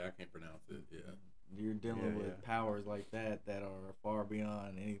 I can't pronounce it. Yeah. You're dealing Yeah, with yeah. powers like that are far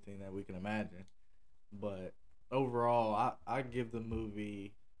beyond anything that we can imagine. But overall, I give the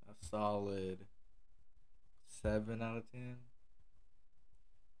movie a solid 7 out of 10.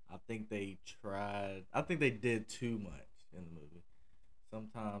 I think they tried. I think they did too much in the movie.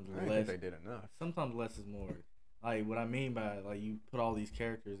 Sometimes I don't less. think they did enough. Sometimes less is more. Like what I mean by like you put all these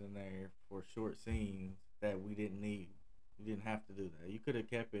characters in there for short scenes that we didn't need. You didn't have to do that. You could have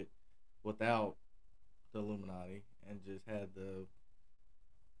kept it without the Illuminati and just had the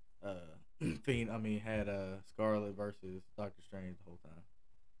Scarlet versus Doctor Strange the whole time.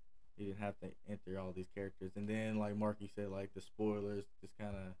 You didn't have to enter all these characters, and then like Marky said, like the spoilers just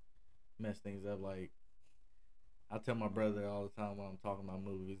kind of mess things up. Like I tell my brother all the time when I'm talking about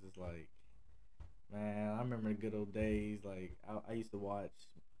movies, it's like, man, I remember the good old days. Like I used to watch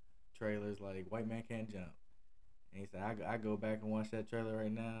trailers like White Man Can't Jump. And he said, I go back and watch that trailer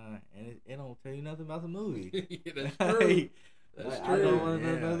right now, and it don't tell you nothing about the movie. Yeah, that's true. Like, I don't want to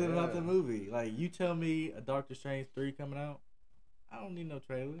know nothing about the movie. Like, you tell me a Doctor Strange 3 coming out, I don't need no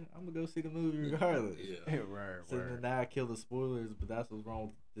trailer. I'm going to go see the movie regardless. Yeah. Right. So then now I kill the spoilers, but that's what's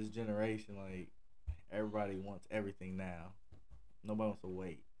wrong with this generation. Like, everybody wants everything now. Nobody wants to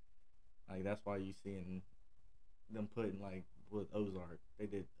wait. Like, that's why you seeing them putting, like, with Ozark, they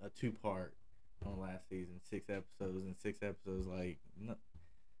did a 2-part on last season, 6 episodes, and 6 episodes, like, no,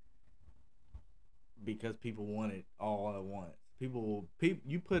 because people want it all at once.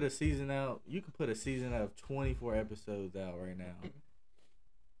 You put a season out, you could put a season of 24 episodes out right now,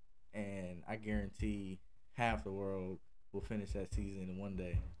 and I guarantee half the world will finish that season in one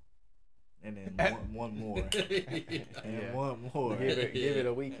day, and then one more, and one more. Give it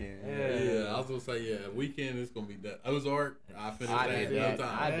a weekend. Yeah, I was gonna say weekend is gonna be that Ozark. I finished that in no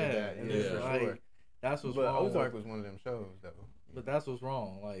time. I did that. And Yeah, it's for like, sure. That's what's but wrong. Ozark was one of them shows, though. But that's what's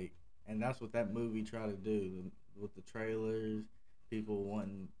wrong. Like, and that's what that movie tried to do with the trailers. People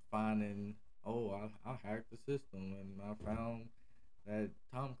finding, I hacked the system and I found that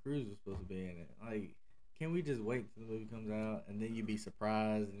Tom Cruise was supposed to be in it. Like, can we just wait till the movie comes out and then you be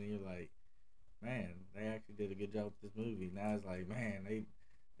surprised and then you're like, man, they actually did a good job with this movie. Now it's like, man,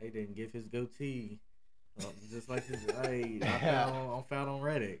 they didn't give his goatee. Just like this, I found on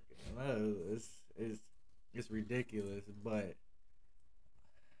Reddit. No, it's ridiculous, but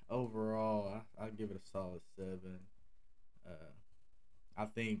overall, I give it a solid 7. I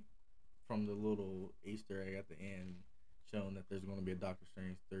think from the little Easter egg at the end showing that there's going to be a Doctor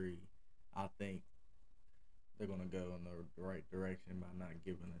Strange 3, I think they're going to go in the right direction by not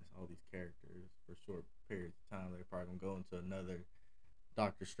giving us all these characters for short periods of time. They're probably going to go into another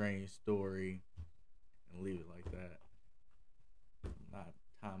Doctor Strange story and leave it like that. Not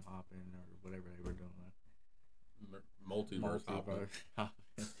time hopping or whatever they were doing. Multiverse hopping.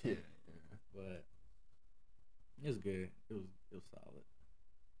 Yeah. But it was good. It was solid.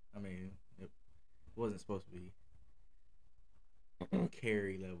 I mean, it wasn't supposed to be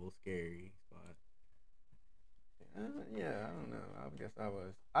Carrie level scary, but yeah, I don't know.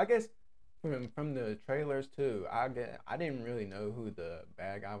 I guess from the trailers too. I didn't really know who the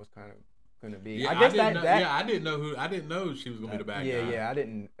bad guy was kind of gonna be. Yeah, I didn't know she was gonna be the bad guy. Yeah,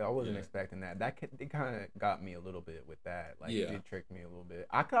 I wasn't expecting that. It kind of got me a little bit with that. Like, it tricked me a little bit.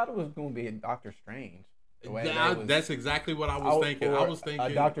 I thought it was gonna be a Doctor Strange. That's exactly what I was thinking. I was thinking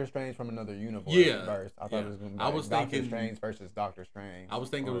a Doctor Strange from another universe. I thought it was going to be Doctor Strange versus Doctor Strange. I was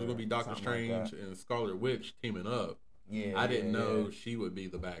thinking it was going to be Doctor Strange and Scarlet Witch teaming up. Yeah, I didn't know she would be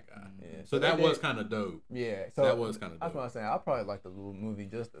the bad guy. Yeah. So that was kind of dope. Yeah, so that was kind of dope. That's what I'm saying. I probably liked the little movie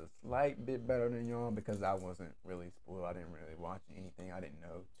just a slight bit better than y'all because I wasn't really spoiled. I didn't really watch anything. I didn't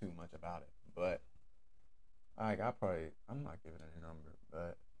know too much about it. But I'm not giving it a number,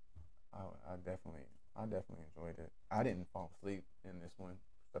 but I definitely enjoyed it. I didn't fall asleep in this one,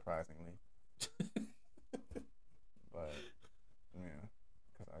 surprisingly. But yeah,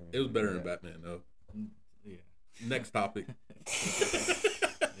 it was better than Batman, though. Yeah. Next topic.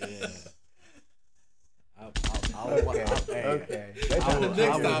 Yeah. Okay.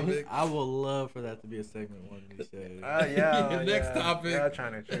 Next topic. I would love for that to be a segment one of these shows. Next topic. Yeah,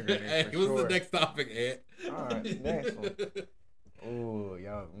 trying to trigger it. Hey, what's the next topic, Ed? All right, next one. Oh,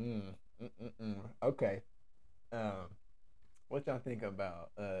 y'all. Okay. What y'all think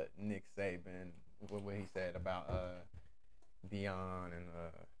about Nick Saban? What he said about Deion and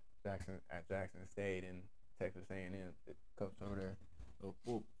Jackson State and Texas A&M coach over there?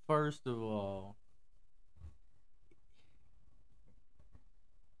 Well, first of all,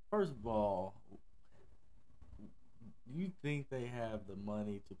 do you think they have the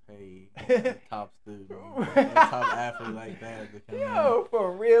money to pay a top student, a top athlete like that? To come in?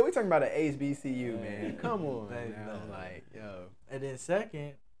 For real, we talking about an HBCU, man. Come on, And then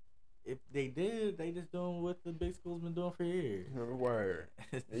second, if they did, they just doing what the big schools been doing for years. Word.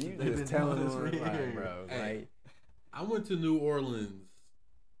 You just telling us for years, bro. Hey, I went to New Orleans.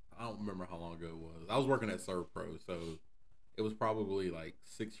 I don't remember how long ago it was. I was working at ServPro, so it was probably like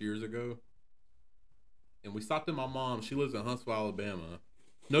 6 years ago. And we stopped at my mom. She lives in Huntsville, Alabama.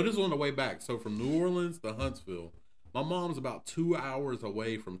 No, this is on the way back. So from New Orleans to Huntsville, my mom's about 2 hours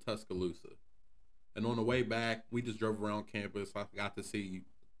away from Tuscaloosa. And on the way back, we just drove around campus. I got to see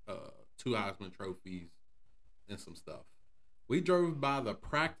 2 Heisman trophies and some stuff. We drove by the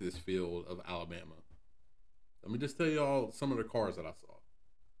practice field of Alabama. Let me just tell you all some of the cars that I saw.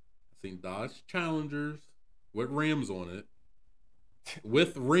 I seen Dodge Challengers with rims on it.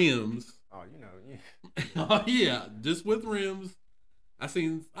 With rims. Oh, Oh yeah, just with rims. I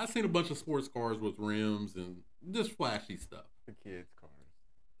seen a bunch of sports cars with rims and just flashy stuff. The kids' cars.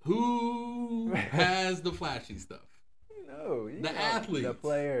 Who has the flashy stuff? The athletes, the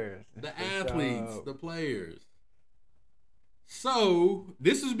players, the athletes, the players. So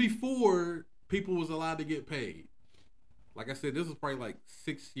this is before people was allowed to get paid. Like I said, this was probably like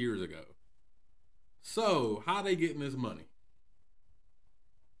 6 years ago. So how they getting this money?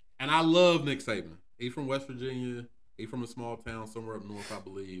 And I love Nick Saban. He's from West Virginia. He's from a small town somewhere up north, I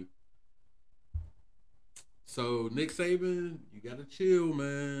believe. So Nick Saban, you gotta chill,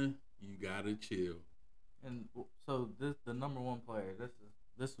 man. You gotta chill. And so the number one player.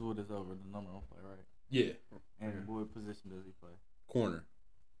 This is what is over. The number one player, right? Yeah. And what position does he play? Corner.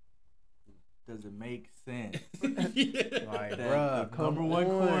 Does it make sense? Yeah. Like, bruh, the number one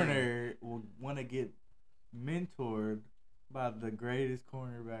corner will want to get mentored by the greatest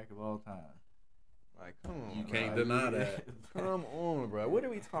cornerback of all time? Like, come on, You bro. can't deny that. Come on, bro. What are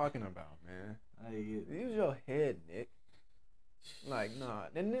we talking about, man? Use your head, Nick. Like, nah,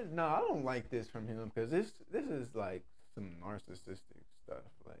 I don't like this from him because this is like some narcissistic stuff.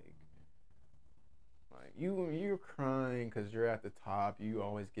 Like you're crying because you're at the top. You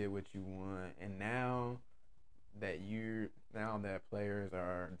always get what you want, and now that players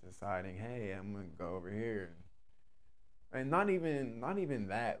are deciding, hey, I'm gonna go over here, and not even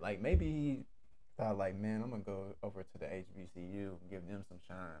that. Like maybe he thought, like, man, I'm gonna go over to the HBCU and give them some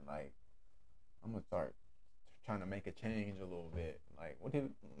shine. Like I'm gonna start trying to make a change a little bit. Like what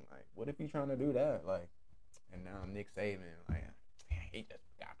if you trying to do that? Like, and now Nick Saban, like, he just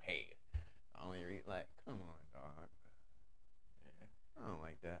got paid. Like, come on, dog. Yeah. I don't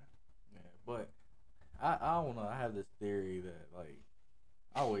like that. Yeah, but I don't know. I have this theory that, like,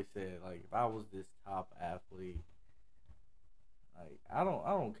 I always said, like, if I was this top athlete, like, I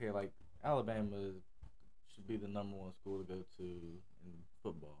don't care. Like, Alabama should be the number one school to go to in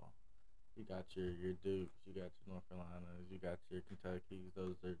football. You got your Dukes, you got your North Carolinas, you got your Kentuckys.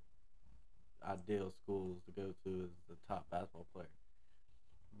 Those are ideal schools to go to as the top basketball player.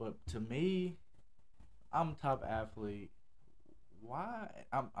 But to me, I'm a top athlete. Why?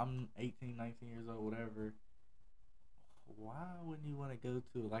 I'm 18, 19 years old, whatever. Why wouldn't you want to go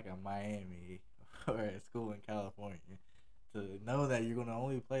to like a Miami or a school in California to know that you're going to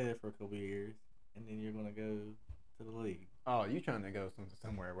only play there for a couple of years and then you're going to go to the league? Oh, you trying to go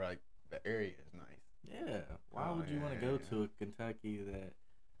somewhere where like the area is nice? Yeah. Why would you want to go to a Kentucky that?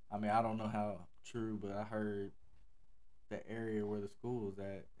 I mean, I don't know how true, but I heard the area where the school is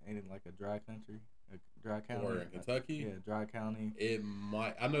at ain't it like a dry country, a dry county? Or in Kentucky? Yeah, dry county. It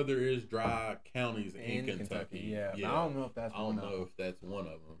might. I know there is dry counties in Kentucky. Yeah, but I don't know if that's. I don't know if that's one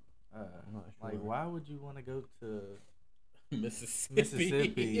of them. I'm not sure. Like, why would you want to go to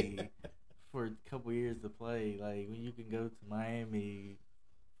Mississippi for a couple years to play? Like, when you can go to Miami,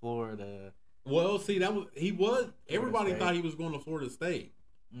 Florida. Well, see, everybody thought he was going to Florida State.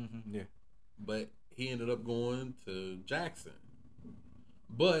 Mm-hmm, yeah. But he ended up going to Jackson.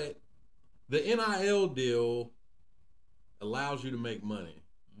 But the NIL deal allows you to make money.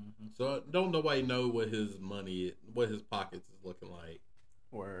 Mm-hmm. So don't nobody know what his pockets is looking like.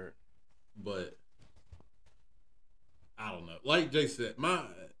 Word. But I don't know. Like Jay said, my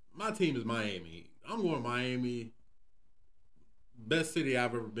team is Miami. I'm going to Miami. Best city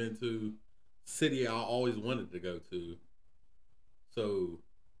I've ever been to. City I always wanted to go to. So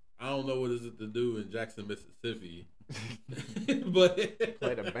I don't know what is it to do in Jackson, Mississippi. But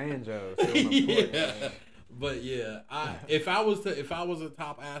play the banjo. Yeah. But yeah, if I was a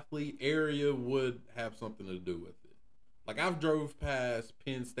top athlete, area would have something to do with it. Like I've drove past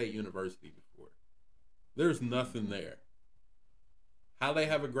Penn State University before. There's nothing there. How they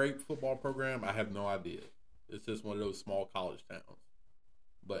have a great football program, I have no idea. It's just one of those small college towns.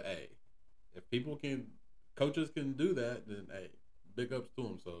 But hey, if coaches can do that, then hey, big ups to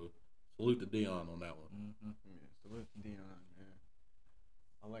them. So salute to Dion on that one. Mm-hmm. Yeah, salute to Dion, man.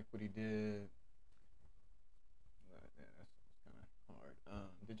 I like what he did. Yeah, that's kind of hard.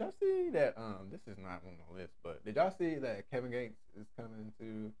 Did y'all see that? This is not on the list, but did y'all see that Kevin Gates is coming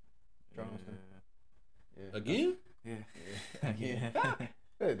to Charleston? Yeah. Again? Yeah. Yeah.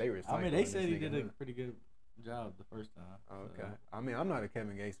 They were. I mean, they said he did a pretty good job the first time. Oh, okay. So. I mean, I'm not a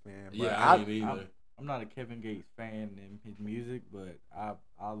Kevin Gates fan. But yeah, I ain't either. I'm not a Kevin Gates fan in his music, but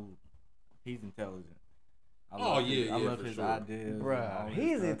he's intelligent. I love his ideas. Bruh,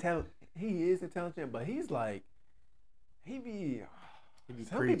 he's intelligent. He is intelligent, but he's like, he be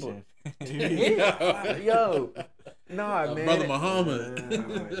preaching. Yo, nah, man. Brother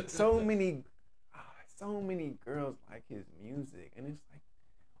Muhammad. So many girls like his music, and it's like,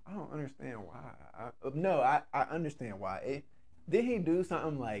 I don't understand why. I understand why. Did he do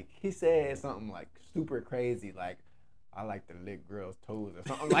something like, he said something like super crazy, like, I like to lick girls' toes or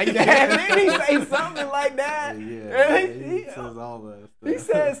something like that? Did he say something like that? Yeah, he says all that stuff. He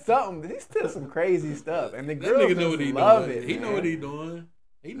says something. He says some crazy stuff, and the that girls nigga know what he love doing. it. He man. know what he doing.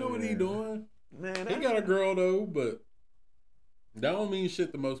 He know what he doing. Man, he got a girl though, but that don't mean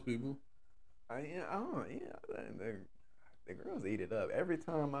shit to most people. The girls eat it up. Every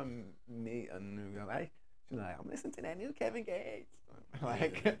time I meet a new girl, she's like, I'm listening to that new Kevin Gates.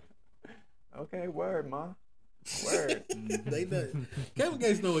 Like, okay, word, ma. Word. They know. Kevin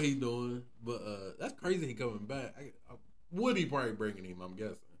Gates know what he doing, but that's crazy he coming back. Woody probably bringing him, I'm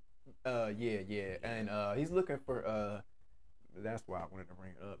guessing. Yeah. And he's looking for, that's why I wanted to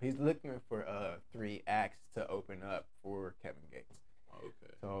bring it up. He's looking for 3 acts to open up for Kevin Gates.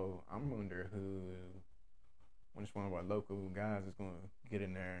 Okay. So I'm wonder which one of our local guys is going to get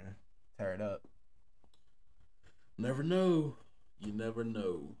in there and tear it up. Never know. You never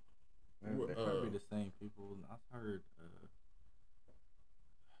know. They probably the same people. I've heard.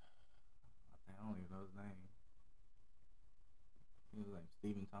 I don't even know his name. He was like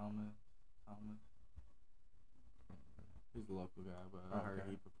Stephen Thomas. He's a local guy, but I heard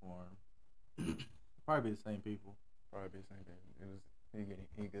he performed. Probably the same people. Probably the same people.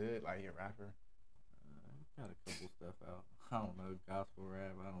 He good? Like he a rapper? He got a couple stuff out. I don't know, gospel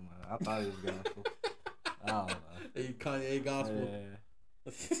rap. I don't know. I thought he was gospel. I don't know. He Kanye gospel. I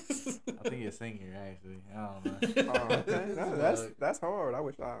think he's a singer actually. I don't know. Oh, okay. That's hard. I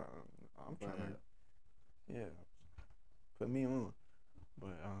wish I'm trying to. Yeah, put me on.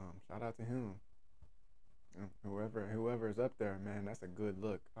 But shout out to him. Whoever is up there, man, that's a good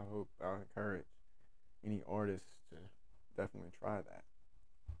look. I'll encourage any artist to definitely try that,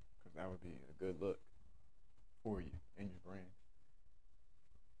 because that would be a good look for you and your brand.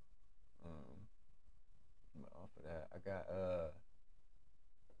 But off of that, I got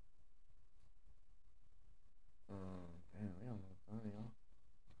damn, we don't know funny,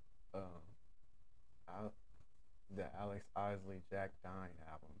 y'all. The Alex Isley Jack Dine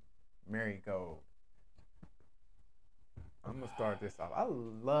album, Marigold. I'm gonna start this off. I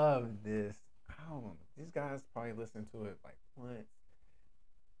love this album. These guys probably listened to it like once,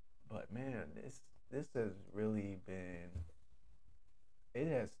 but man, this has really been. It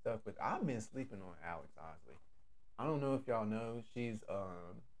has stuck with. I've been sleeping on Alex Isley. I don't know if y'all know, she's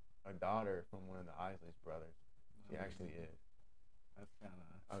a daughter from one of the Isley brothers. She actually is. That's kind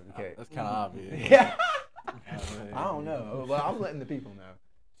of okay. That's kind of obvious. Yeah. I don't know. Well, I'm letting the people know.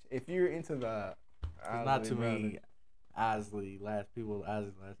 If you're into the not too many Isley last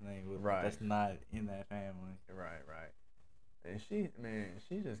name, but right. That's not in that family. Right. And she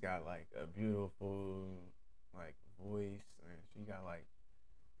just got like a beautiful like voice, and she got like,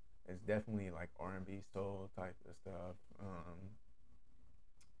 it's definitely like R&B soul type of stuff.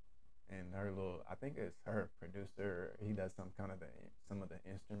 And her I think it's her producer. He does some of the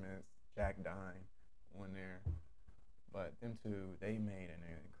instruments. Jack Dine on there, but them two, they made an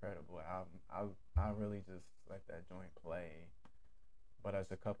incredible album. I really just let that joint play, but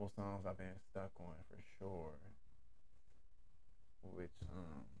there's a couple songs I've been stuck on for sure, which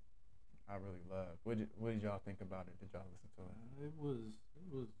I really love. What did y'all think about it? Did y'all listen to it?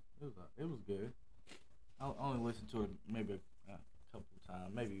 It was good. I only listened to it maybe a couple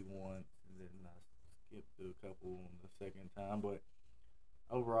times, maybe once, and then I skipped through a couple on the second time. But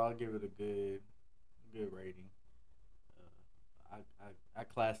overall, I give it a good rating. I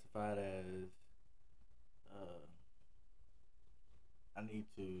classify it as I need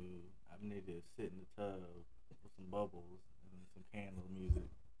to sit in the tub with some bubbles and some candle music.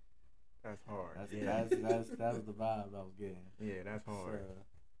 That's hard. That was the vibe I was getting. Yeah, that's hard.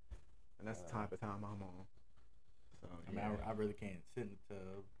 And that's the type of time I'm on. So I mean, I really can't sit in the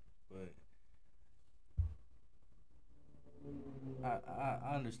tub, but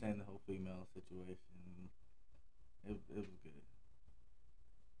I understand the whole female situation. It was good.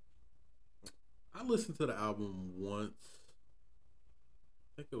 I listened to the album once.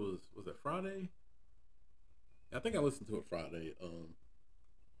 I think it was it Friday? I think I listened to it Friday.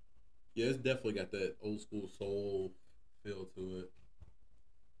 Yeah, it's definitely got that old school soul feel to it.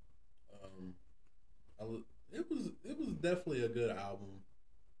 It was definitely a good album.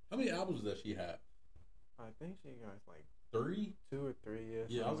 How many albums does she have? I think she got like 3, 2 or 3.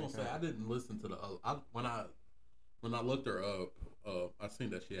 Yeah, I was gonna say I didn't listen to the other. When I looked her up, I seen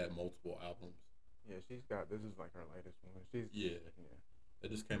that she had multiple albums. Yeah, she's got. This is like her latest one. Yeah. It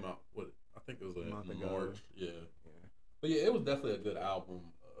just came out. I think it was in month March. ago. Yeah. But yeah, it was definitely a good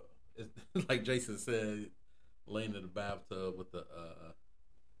album. It's like Jason said, laying in the bathtub with the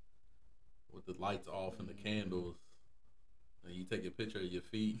lights off and the candles, and you take a picture of your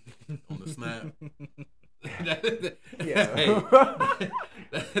feet on the snap. Yeah.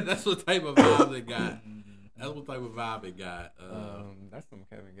 That's what type of vibe it got. That's what type of vibe it got. That's some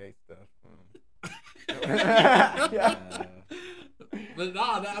Kevin Gates stuff. But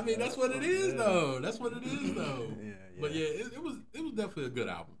nah, I mean that's what it is though. That's what it is though. Yeah. But yeah, it was definitely a good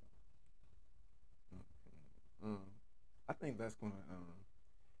album. I think that's gonna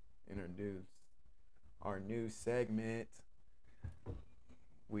introduce our new segment.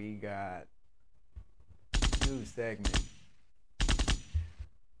 We got new segment,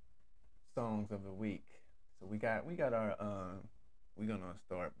 songs of the week. So we got our we're gonna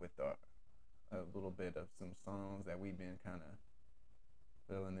start with a little bit of some songs that we've been kind of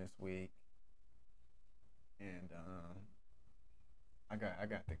feeling this week, and I got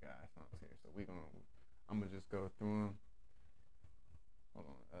the guy songs here, so I'm gonna just go through them. Hold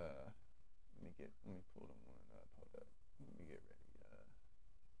on, let me pull them one up. Hold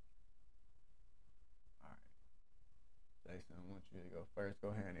Jason, I want you to go first. Go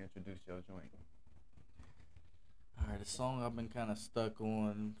ahead and introduce your joint. All right, the song I've been kind of stuck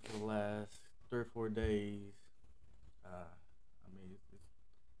on for the last 3 or 4 days. It's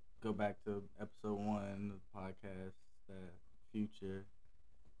go back to episode 1 of the podcast. That Future.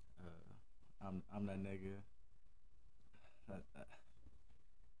 I'm that nigga.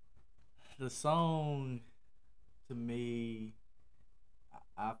 The song, to me,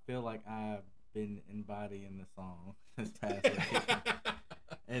 I feel like I've been embodying the song this past week.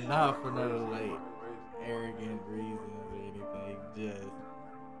 And not for no like arrogant reasons or anything, just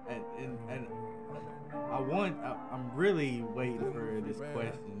and I'm really waiting for this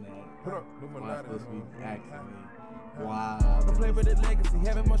question that my supposed to be asking me. Why? I'm playing for the legacy,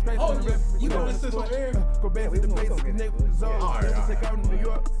 having more space for the reference. You gonna listen to some air? Go back to the basics, connect with the zone. All right. Take out in New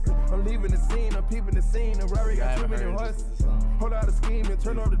York. I'm leaving the scene, I'm peeping the scene. A Rari got too many horses. Hold out a scheme and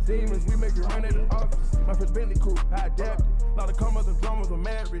turn off the demons. We make it run at the office. My first Bentley coupe, I adapted. A lot of commas and dramas, I'm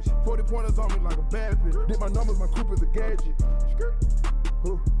mad rich. 40 pointers on me like a bad bitch. Did my numbers, my coupe is a gadget.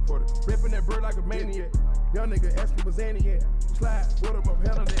 Who? 40. Ripping that bird like a maniac. Young nigga asking what's Annie at. Slide, what up,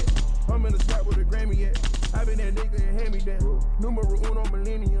 hell on that. I'm in the spot with a Grammy at. I been that nigga and hand me down. Numero uno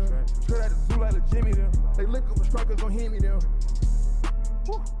millennium. Straight out the zoo like a Jimmy them. They lick up with strikers, don't hear me them.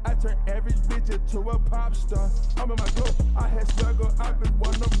 I turn average bitch into a pop star. I'm in my glow. I had struggle, I've been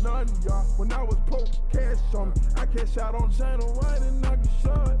one of none, y'all. When I was broke, cash on me. I cash out on channel, why didn't I get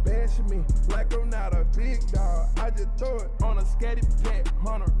shot? Bashing me like I'm not a big dog. I just throw it on a scatty cat,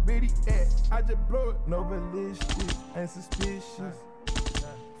 on a bitty ass. I just blow it. No ballistics and suspicious.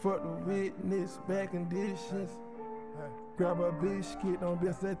 Fuck the witness, bad conditions. Grab a biscuit, don't be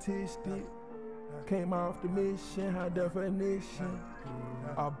a statistic. Came off the mission, high definition.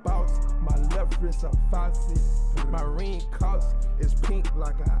 A boss, my left wrist a faucet. My ring cost is pink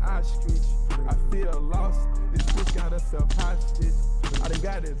like an ostrich. I feel lost, this bitch got herself hostage. I done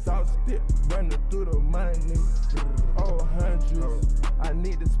got exhausted, running through the money. Oh, hundreds, I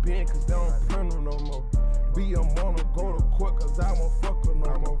need to spend cause they don't print them no more. Be a wanna go to court cause I won't fuck her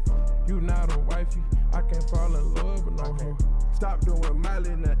no more. You not a wifey, I can't fall in love with no hoe. Stop doing Miley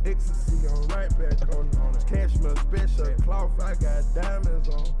and the ecstasy, I'm right back on it. Cashmere special cloth, I got diamonds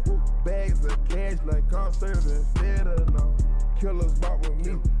on. Bags of cash like I'm serving feta now. Killers walk with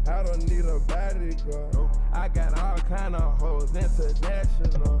me, I don't need a bodyguard. I got all kind of hoes,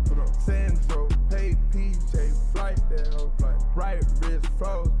 international. Sandro, pay PJ, flight that hoe. Right wrist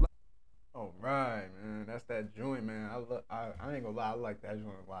froze. All right, man. That's that joint, man. I ain't gonna lie, I like that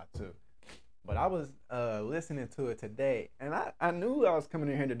joint a lot too. But I was listening to it today, and I knew I was coming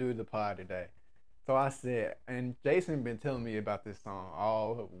in here to do the pod today. So I said, and Jason been telling me about this song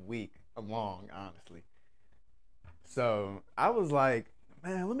all week long, honestly. So I was like,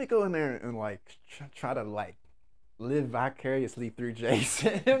 man, let me go in there and like try to like live vicariously through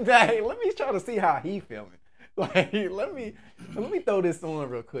Jason. Like, let me try to see how he feeling. Like, let me throw this on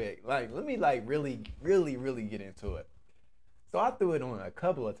real quick. Like, let me like really get into it. So I threw it on a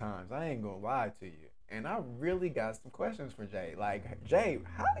couple of times. I ain't gonna lie to you. And I really got some questions for Jay. Like, Jay,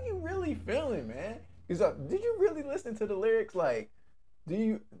 how are you really feeling, man? Because did you really listen to the lyrics? Like, do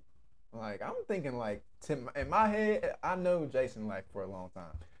you, like, I'm thinking like, in my head, I know Jason like for a long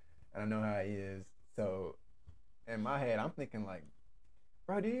time. And I know how he is. So in my head, I'm thinking like,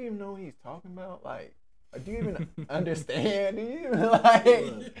 bro, do you even know what he's talking about? Like, do you even understand? Do you even like?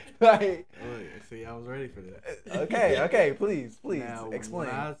 See, I was ready for that. Okay, please now, explain.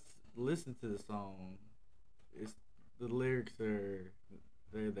 When I listen to the song, it's the lyrics they're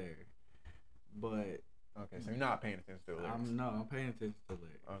there, but okay, so you're not paying attention to the lyrics. I'm paying attention to the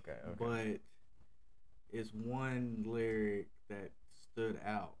lyrics. Okay. But it's one lyric that stood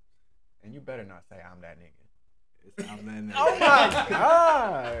out, and you better not say I'm that nigga. I'm that nigga. Oh my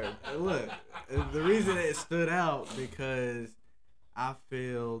God! Look, the reason it stood out because I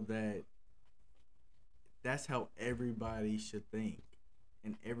feel that that's how everybody should think.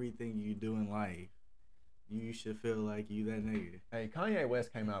 And everything you do in life, you should feel like you that nigga. Hey, Kanye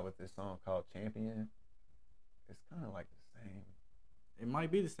West came out with this song called Champion. It's kind of like the same. It might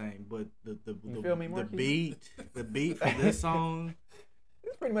be the same, but the feel me, Marquis? the beat for this song,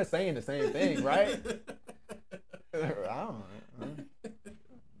 it's pretty much saying the same thing, right? I don't know.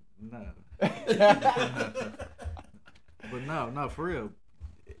 No. But no, for real.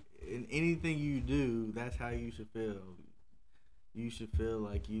 In anything you do, that's how you should feel. You should feel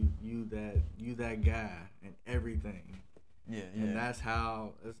like you that guy in everything. Yeah. And that's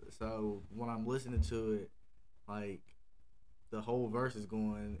how. So when I'm listening to it, like the whole verse is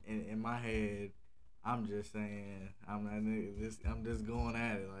going in my head. I'm just saying, I'm just going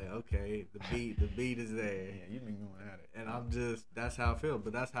at it. Like, okay, the beat is there. Yeah, you've been going at it. And that's how I feel.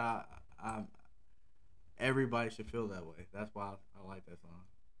 But that's how everybody should feel that way. That's why I like that song.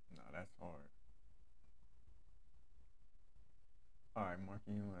 No, that's hard. All right, Mark,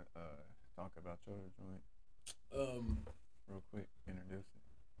 you want to talk about your joint? Real quick, introduce it.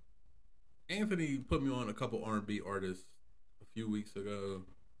 Anthony put me on a couple R&B artists a few weeks ago.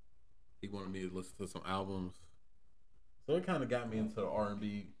 He wanted me to listen to some albums, so it kind of got me into the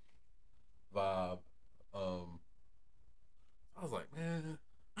R&B vibe. I was like, man,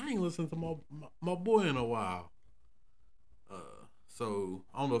 I ain't listened to my boy in a while. So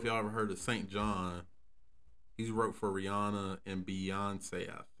I don't know if y'all ever heard of St. John. He's wrote for Rihanna and Beyonce,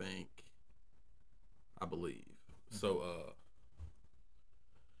 I believe. So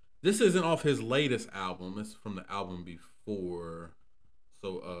this isn't off his latest album. It's from the album before.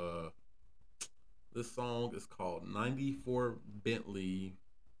 So this song is called 94 Bentley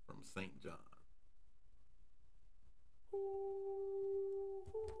from St. John.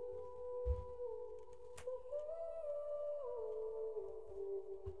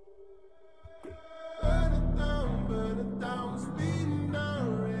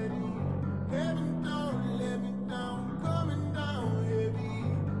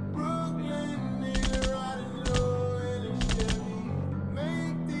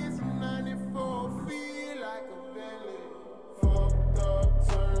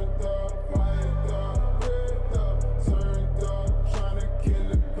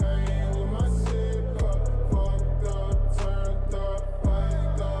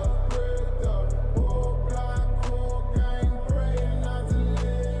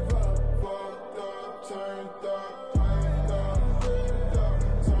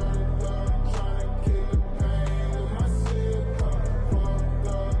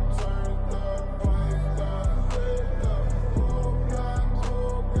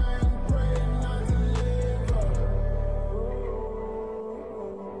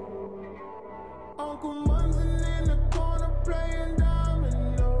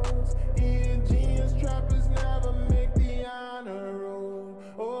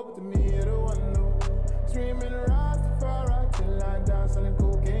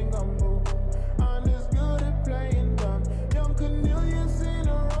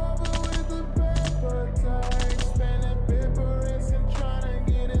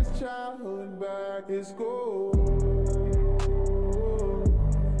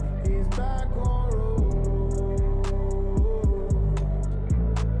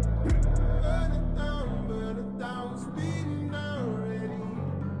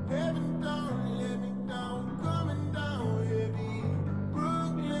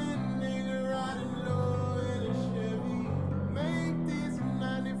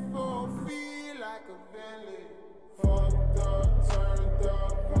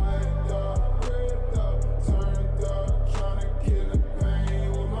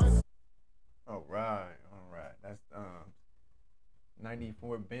 All right. That's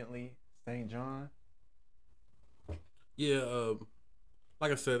 94 Bentley, St. John. Yeah,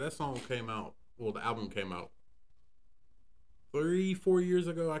 like I said, that song came out. Well, the album came out 3-4 years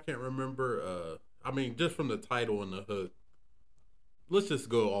ago. I can't remember. I mean, just from the title and the hook. Let's just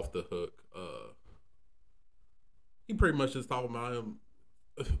go off the hook. He pretty much is talking about him.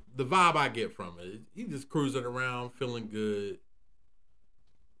 The vibe I get from it, he just cruising around, feeling good,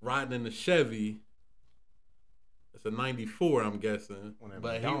 riding in the Chevy. It's a 94, I'm guessing.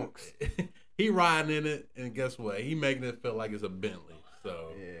 But he riding in it, and guess what? He making it feel like it's a Bentley.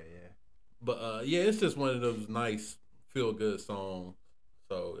 So yeah. But yeah, it's just one of those nice feel good songs.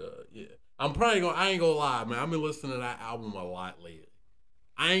 So yeah, I ain't gonna lie, man. I've been listening to that album a lot lately.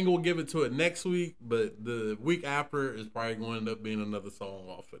 I ain't gonna give it to it next week, but the week after is probably going to end up being another song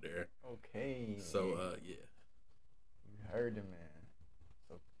off of there. Okay. So yeah. You heard it, man.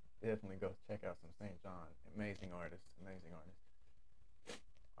 So definitely go check out some St. John. Amazing artist.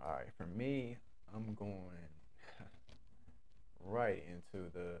 All right, for me, I'm going right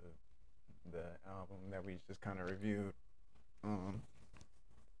into the album that we just kind of reviewed, The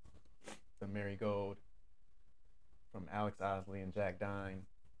Marigold from Alex Osley and Jack Dine.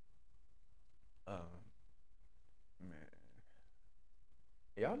 Man,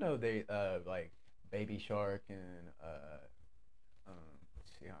 y'all know they like Baby Shark and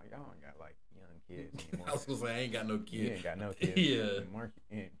y'all don't got like young kids anymore. I was gonna say I ain't got no kids. You ain't got no kids. Yeah. Mark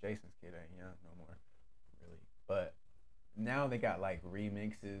and Jason's kid ain't young no more, really. But now they got like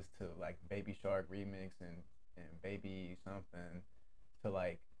remixes to like Baby Shark remix and Baby something to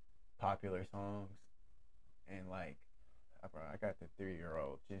like popular songs. And like I got the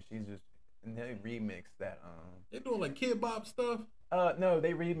 3-year-old. She's just and they remixed that. They doing like Kid Bop stuff. No,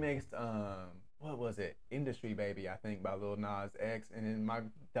 they remixed what was it? Industry Baby, I think, by Lil Nas X, and then my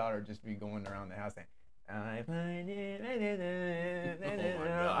daughter just be going around the house saying, I find it, Oh my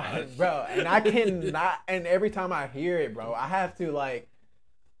gosh. bro, and I cannot. And every time I hear it, bro, I have to like,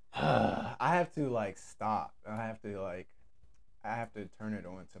 I have to like stop. I have to turn it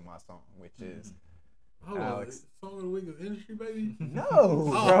on to my song, which is Hold on, Alex. Song of the Week is Industry Baby. No,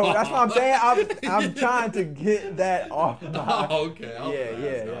 bro, that's what I'm saying. I'm trying to get that off my. Oh, okay.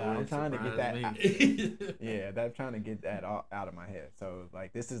 Yeah. I'm trying to get that. that. Yeah, I'm trying to get that out of my head. So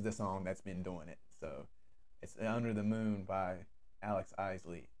like, this is the song that's been doing it. So it's "Under the Moon" by Alex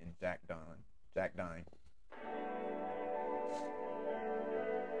Isley and Jack Dine.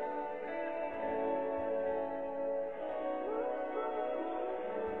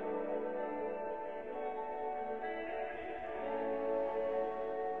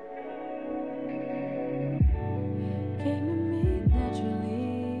 Came to me naturally,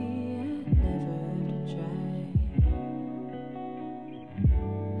 I never have to try.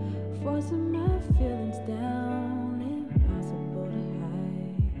 Forcing my feelings down, impossible to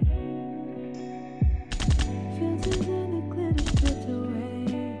hide. Filters in the glitter stripped away.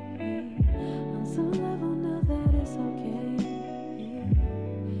 On some level, know that it's okay.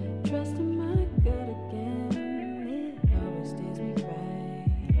 Trusting my gut again, it always steers me right.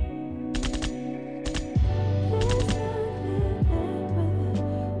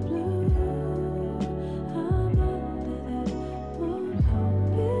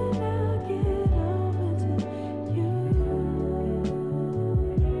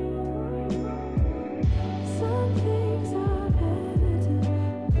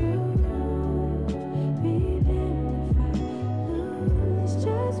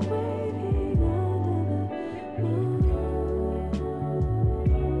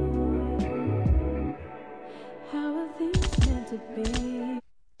 How are things meant to be?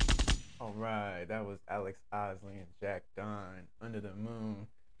 All right, that was Alex Isley and Jack Dine, "Under the Moon."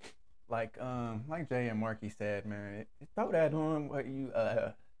 Like Jay and Marky said, man, throw that on while you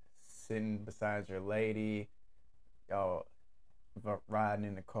sitting beside your lady, y'all riding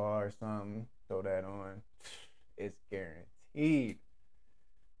in the car or something. Throw that on. It's guaranteed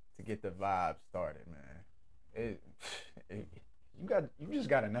to get the vibe started, man. You just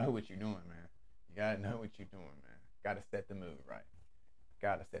gotta know what you're doing, man. You gotta know what you're doing, man. Gotta set the mood right.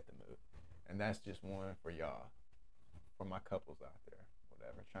 Gotta set the mood. And that's just one for y'all. For my couples out there.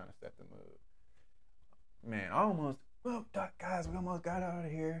 Whatever. Trying to set the mood. Man, guys, we almost got out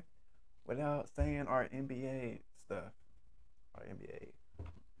of here without saying our NBA stuff. Our NBA.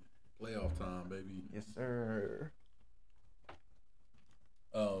 Playoff time, baby. Yes, sir.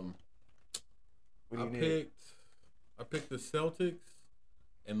 What do you need? I picked the Celtics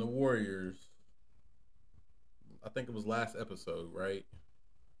and the Warriors. I think it was last episode, right?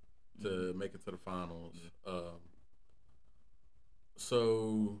 To make it to the finals.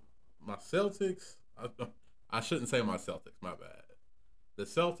 So my Celtics, I shouldn't say my Celtics, my bad. The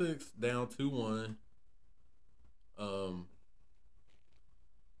Celtics down 2-1.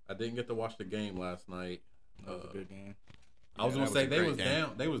 I didn't get to watch the game last night. That was a good game. I was Yeah, gonna that say was a they great was game.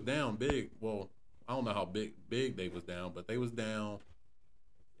 down. They was down big. Well, I don't know how big they was down, but they was down.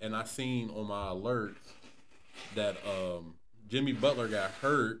 And I seen on my alerts that Jimmy Butler got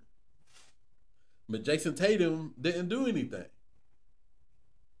hurt, but Jason Tatum didn't do anything.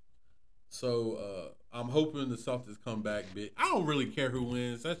 So I'm hoping the Celtics come back big. I don't really care who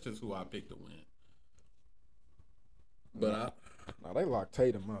wins. That's just who I pick to win. But No, they locked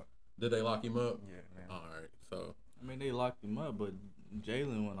Tatum up. did they lock him up? Yeah, man. All right. So I mean, they locked him up, but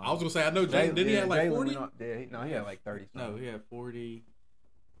Jalen went off. I was gonna say I know Jalen. Didn't he have like Jalen 40? went off- Yeah, he had like 30. No, he had 40,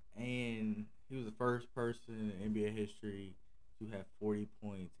 and he was the first person in NBA history to have 40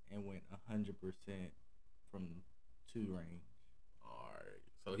 points and went 100% from 2 range. All right.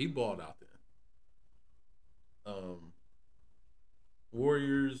 So he balled out then.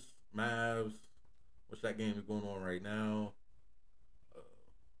 Warriors, Mavs, which that game is going on right now.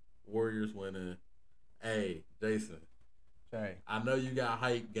 Warriors winning. Hey, Jason, Jay. I know you got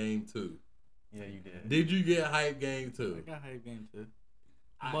hype game 2. Yeah, you did. Did you get hype game I 2? got hype game too.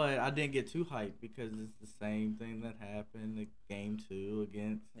 But I didn't get too hyped because it's the same thing that happened in game 2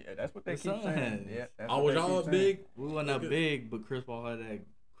 against. Yeah, that's what they The keep saying. Suns. Yeah, that's Oh, what was they y'all keep up saying. big? We went up big, but Chris Paul had that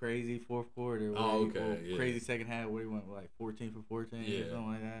crazy fourth quarter. Oh, okay, yeah. Crazy second half where he went like 14 for 14 Yeah. or something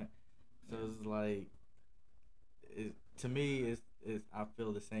like that. So it's like, to me, it's I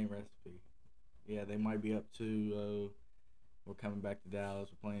feel the same recipe. Yeah, they might be up 2-0. We're coming back to Dallas.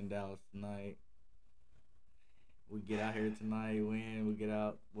 We're playing Dallas tonight. We get out here tonight, win. We get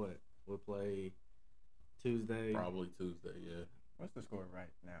out, We'll play Tuesday. Probably Tuesday, yeah. What's the score right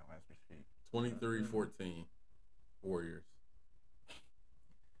now as we speak? 23-14. Warriors.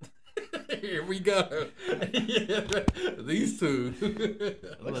 Here we go. These two.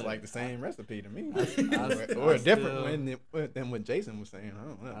 Looks like the same recipe to me. I or a different one than what Jason was saying. I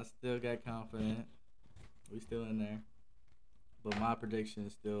don't know. I still got confident. We still in there. But my prediction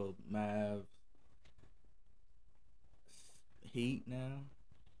is still Mavs. Heat now.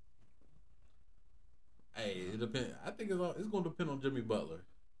 Hey, it depends. I think it's going to depend on Jimmy Butler.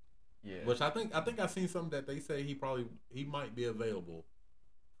 Yeah. Which I think I seen something that they say he might be available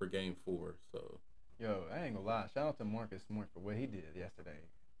for Game 4. So Yo, I ain't gonna lie. Shout out to Marcus Smart for what he did yesterday.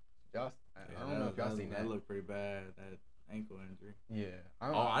 Y'all, I don't know if y'all seen that. That looked pretty bad. That ankle injury. Yeah.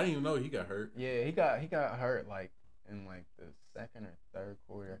 I didn't even know he got hurt. Yeah, he got hurt like in like the second or third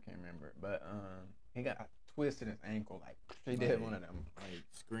quarter. I can't remember, but he got twisted his ankle like he did one of them like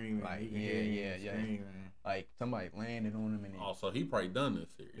screaming. Like yeah. Screaming. Like somebody landed on him and so he probably done this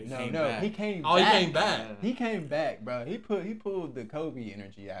series. He came. Oh, back. he came back. He came back, bro. He pulled the Kobe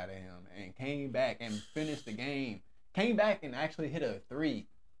energy out of him and came back and finished the game. Came back and actually hit a 3.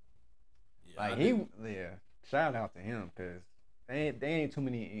 Yeah, Shout out to him because they ain't too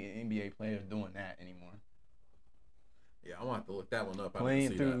many NBA players doing that anymore. Yeah, I'm gonna have to look that one up.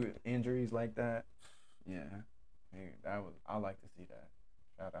 Playing through injuries like that. Yeah, I like to see that.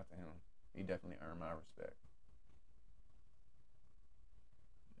 Shout out to him. He definitely earned my respect.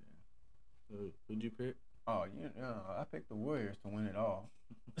 Yeah. So, who'd you pick? Oh, I picked the Warriors to win it all,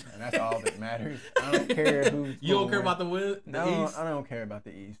 and that's all that matters. I don't care who's. You don't care about the win? No, East? I don't care about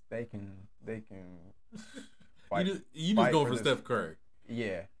the East. They can. You just go for Steph Curry.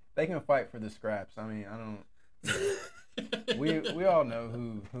 Yeah, they can fight for the scraps. I mean, I don't. we all know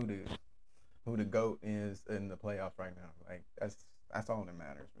who the GOAT is in the playoffs right now. Like that's all that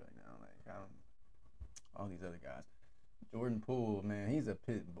matters right now. Like all these other guys. Jordan Poole, man, he's a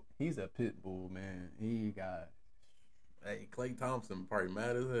pit bull, man. He got. Hey, Klay Thompson probably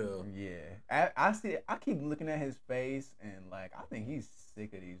mad as hell. Yeah, I see. I keep looking at his face and like I think he's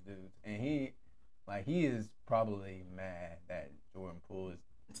sick of these dudes, and he is probably mad that Jordan Poole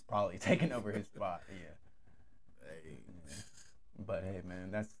is probably taking over his spot. Yeah. Hey. Yeah. But hey, man,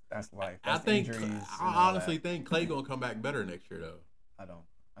 that's life. I honestly think Klay gonna come back better next year, though. I don't.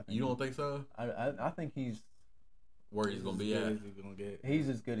 You don't think so? I think he's where he's gonna be at. He's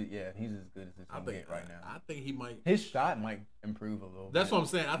as good as he's as good as he's gonna get right now. I think he might. His shot might improve a little. That's bit. what I'm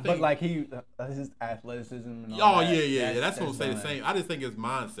saying. I think, but like his athleticism. And all that, yeah. That's what I'm saying. The same. I just think his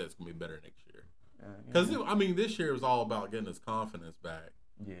mindset's gonna be better next year. Because this year was all about getting his confidence back.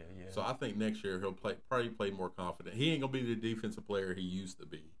 Yeah. So I think next year he'll probably play more confident. He ain't gonna be the defensive player he used to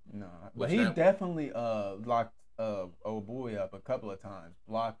be. No, but he definitely locked old boy up a couple of times,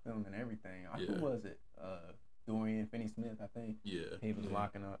 blocked him and everything. Who was it? Dorian Finney-Smith, I think. Yeah, he was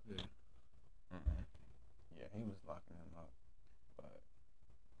locking up. Yeah. Yeah, he was locking him up. But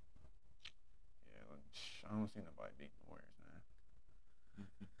yeah, I don't see nobody beating the Warriors, man.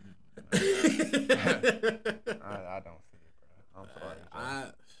 I don't see it, bro. I'm sorry.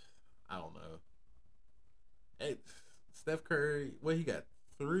 I don't know. Hey, Steph Curry, he got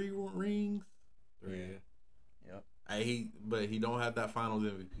 3 rings? 3. Yep. But he don't have that Finals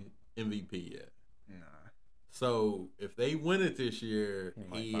MVP yet. Nah. So if they win it this year,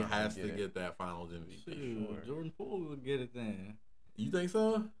 he has to get that Finals MVP. Shoot, sure. Jordan Poole will get it then. You think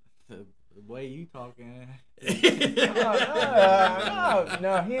so? The way you talking.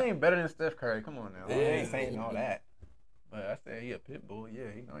 No, he ain't better than Steph Curry. Come on now. He ain't saying all that. But I said he a pit bull. Yeah,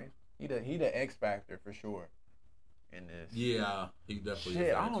 he the X factor for sure. In this. Yeah, he definitely.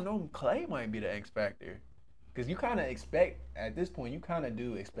 Shit, I don't know. Klay might be the X factor. Because you kind of expect, at this point, you kind of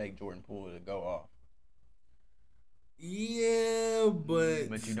do expect Jordan Poole to go off. Yeah,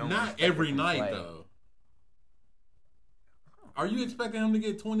 but you don't not every night, though. Are you expecting him to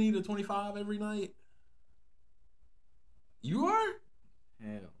get 20 to 25 every night? You are?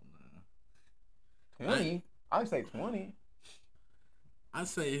 Hell no. 20? I'd say 20. I'd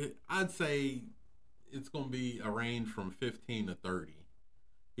say it's going to be a range from 15 to 30.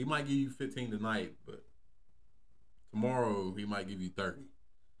 He might give you 15 tonight, but tomorrow he might give you 30.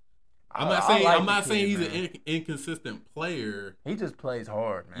 I'm not saying he's an inconsistent player. He just plays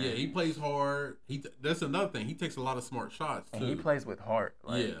hard, man. Yeah, he plays hard. That's another thing. He takes a lot of smart shots too. And he plays with heart.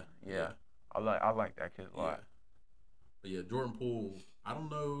 Like, yeah. I like that kid a lot. But yeah, Jordan Poole. I don't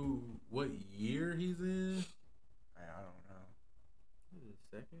know what year he's in. I don't know.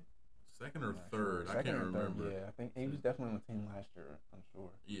 Second or third. I can't remember. Yeah, I think he was definitely on the team last year. I'm sure.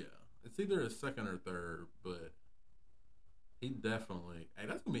 Yeah, it's either a second or third, but He definitely. Hey,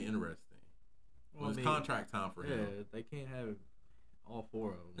 that's gonna be interesting. Well, When it's contract time for him. they can't have all four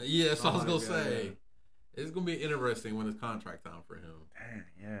of them. Yeah, that's what I was gonna Oh, say. yeah. It's gonna be interesting when it's contract time for him. Dang,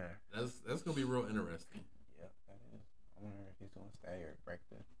 yeah. That's gonna be real interesting. Yep, that is. I wonder if he's gonna stay or break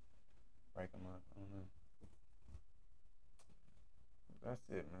him up. I don't know. That's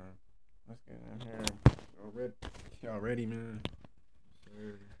it, man. Let's get in here. Y'all ready, man?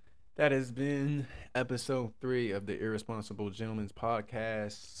 Sure. That has been episode 3 of the Irresponsible Gentlemen's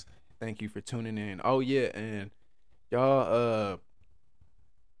Podcast. Thank you for tuning in. Oh yeah, and y'all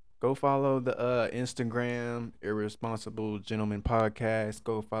go follow the Instagram Irresponsible Gentlemen Podcast.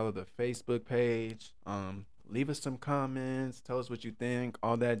 Go follow the Facebook page. Leave us some comments. Tell us what you think.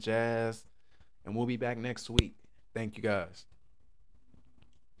 All that jazz. And we'll be back next week. Thank you guys.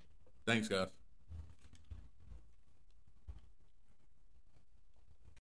 Thanks, guys.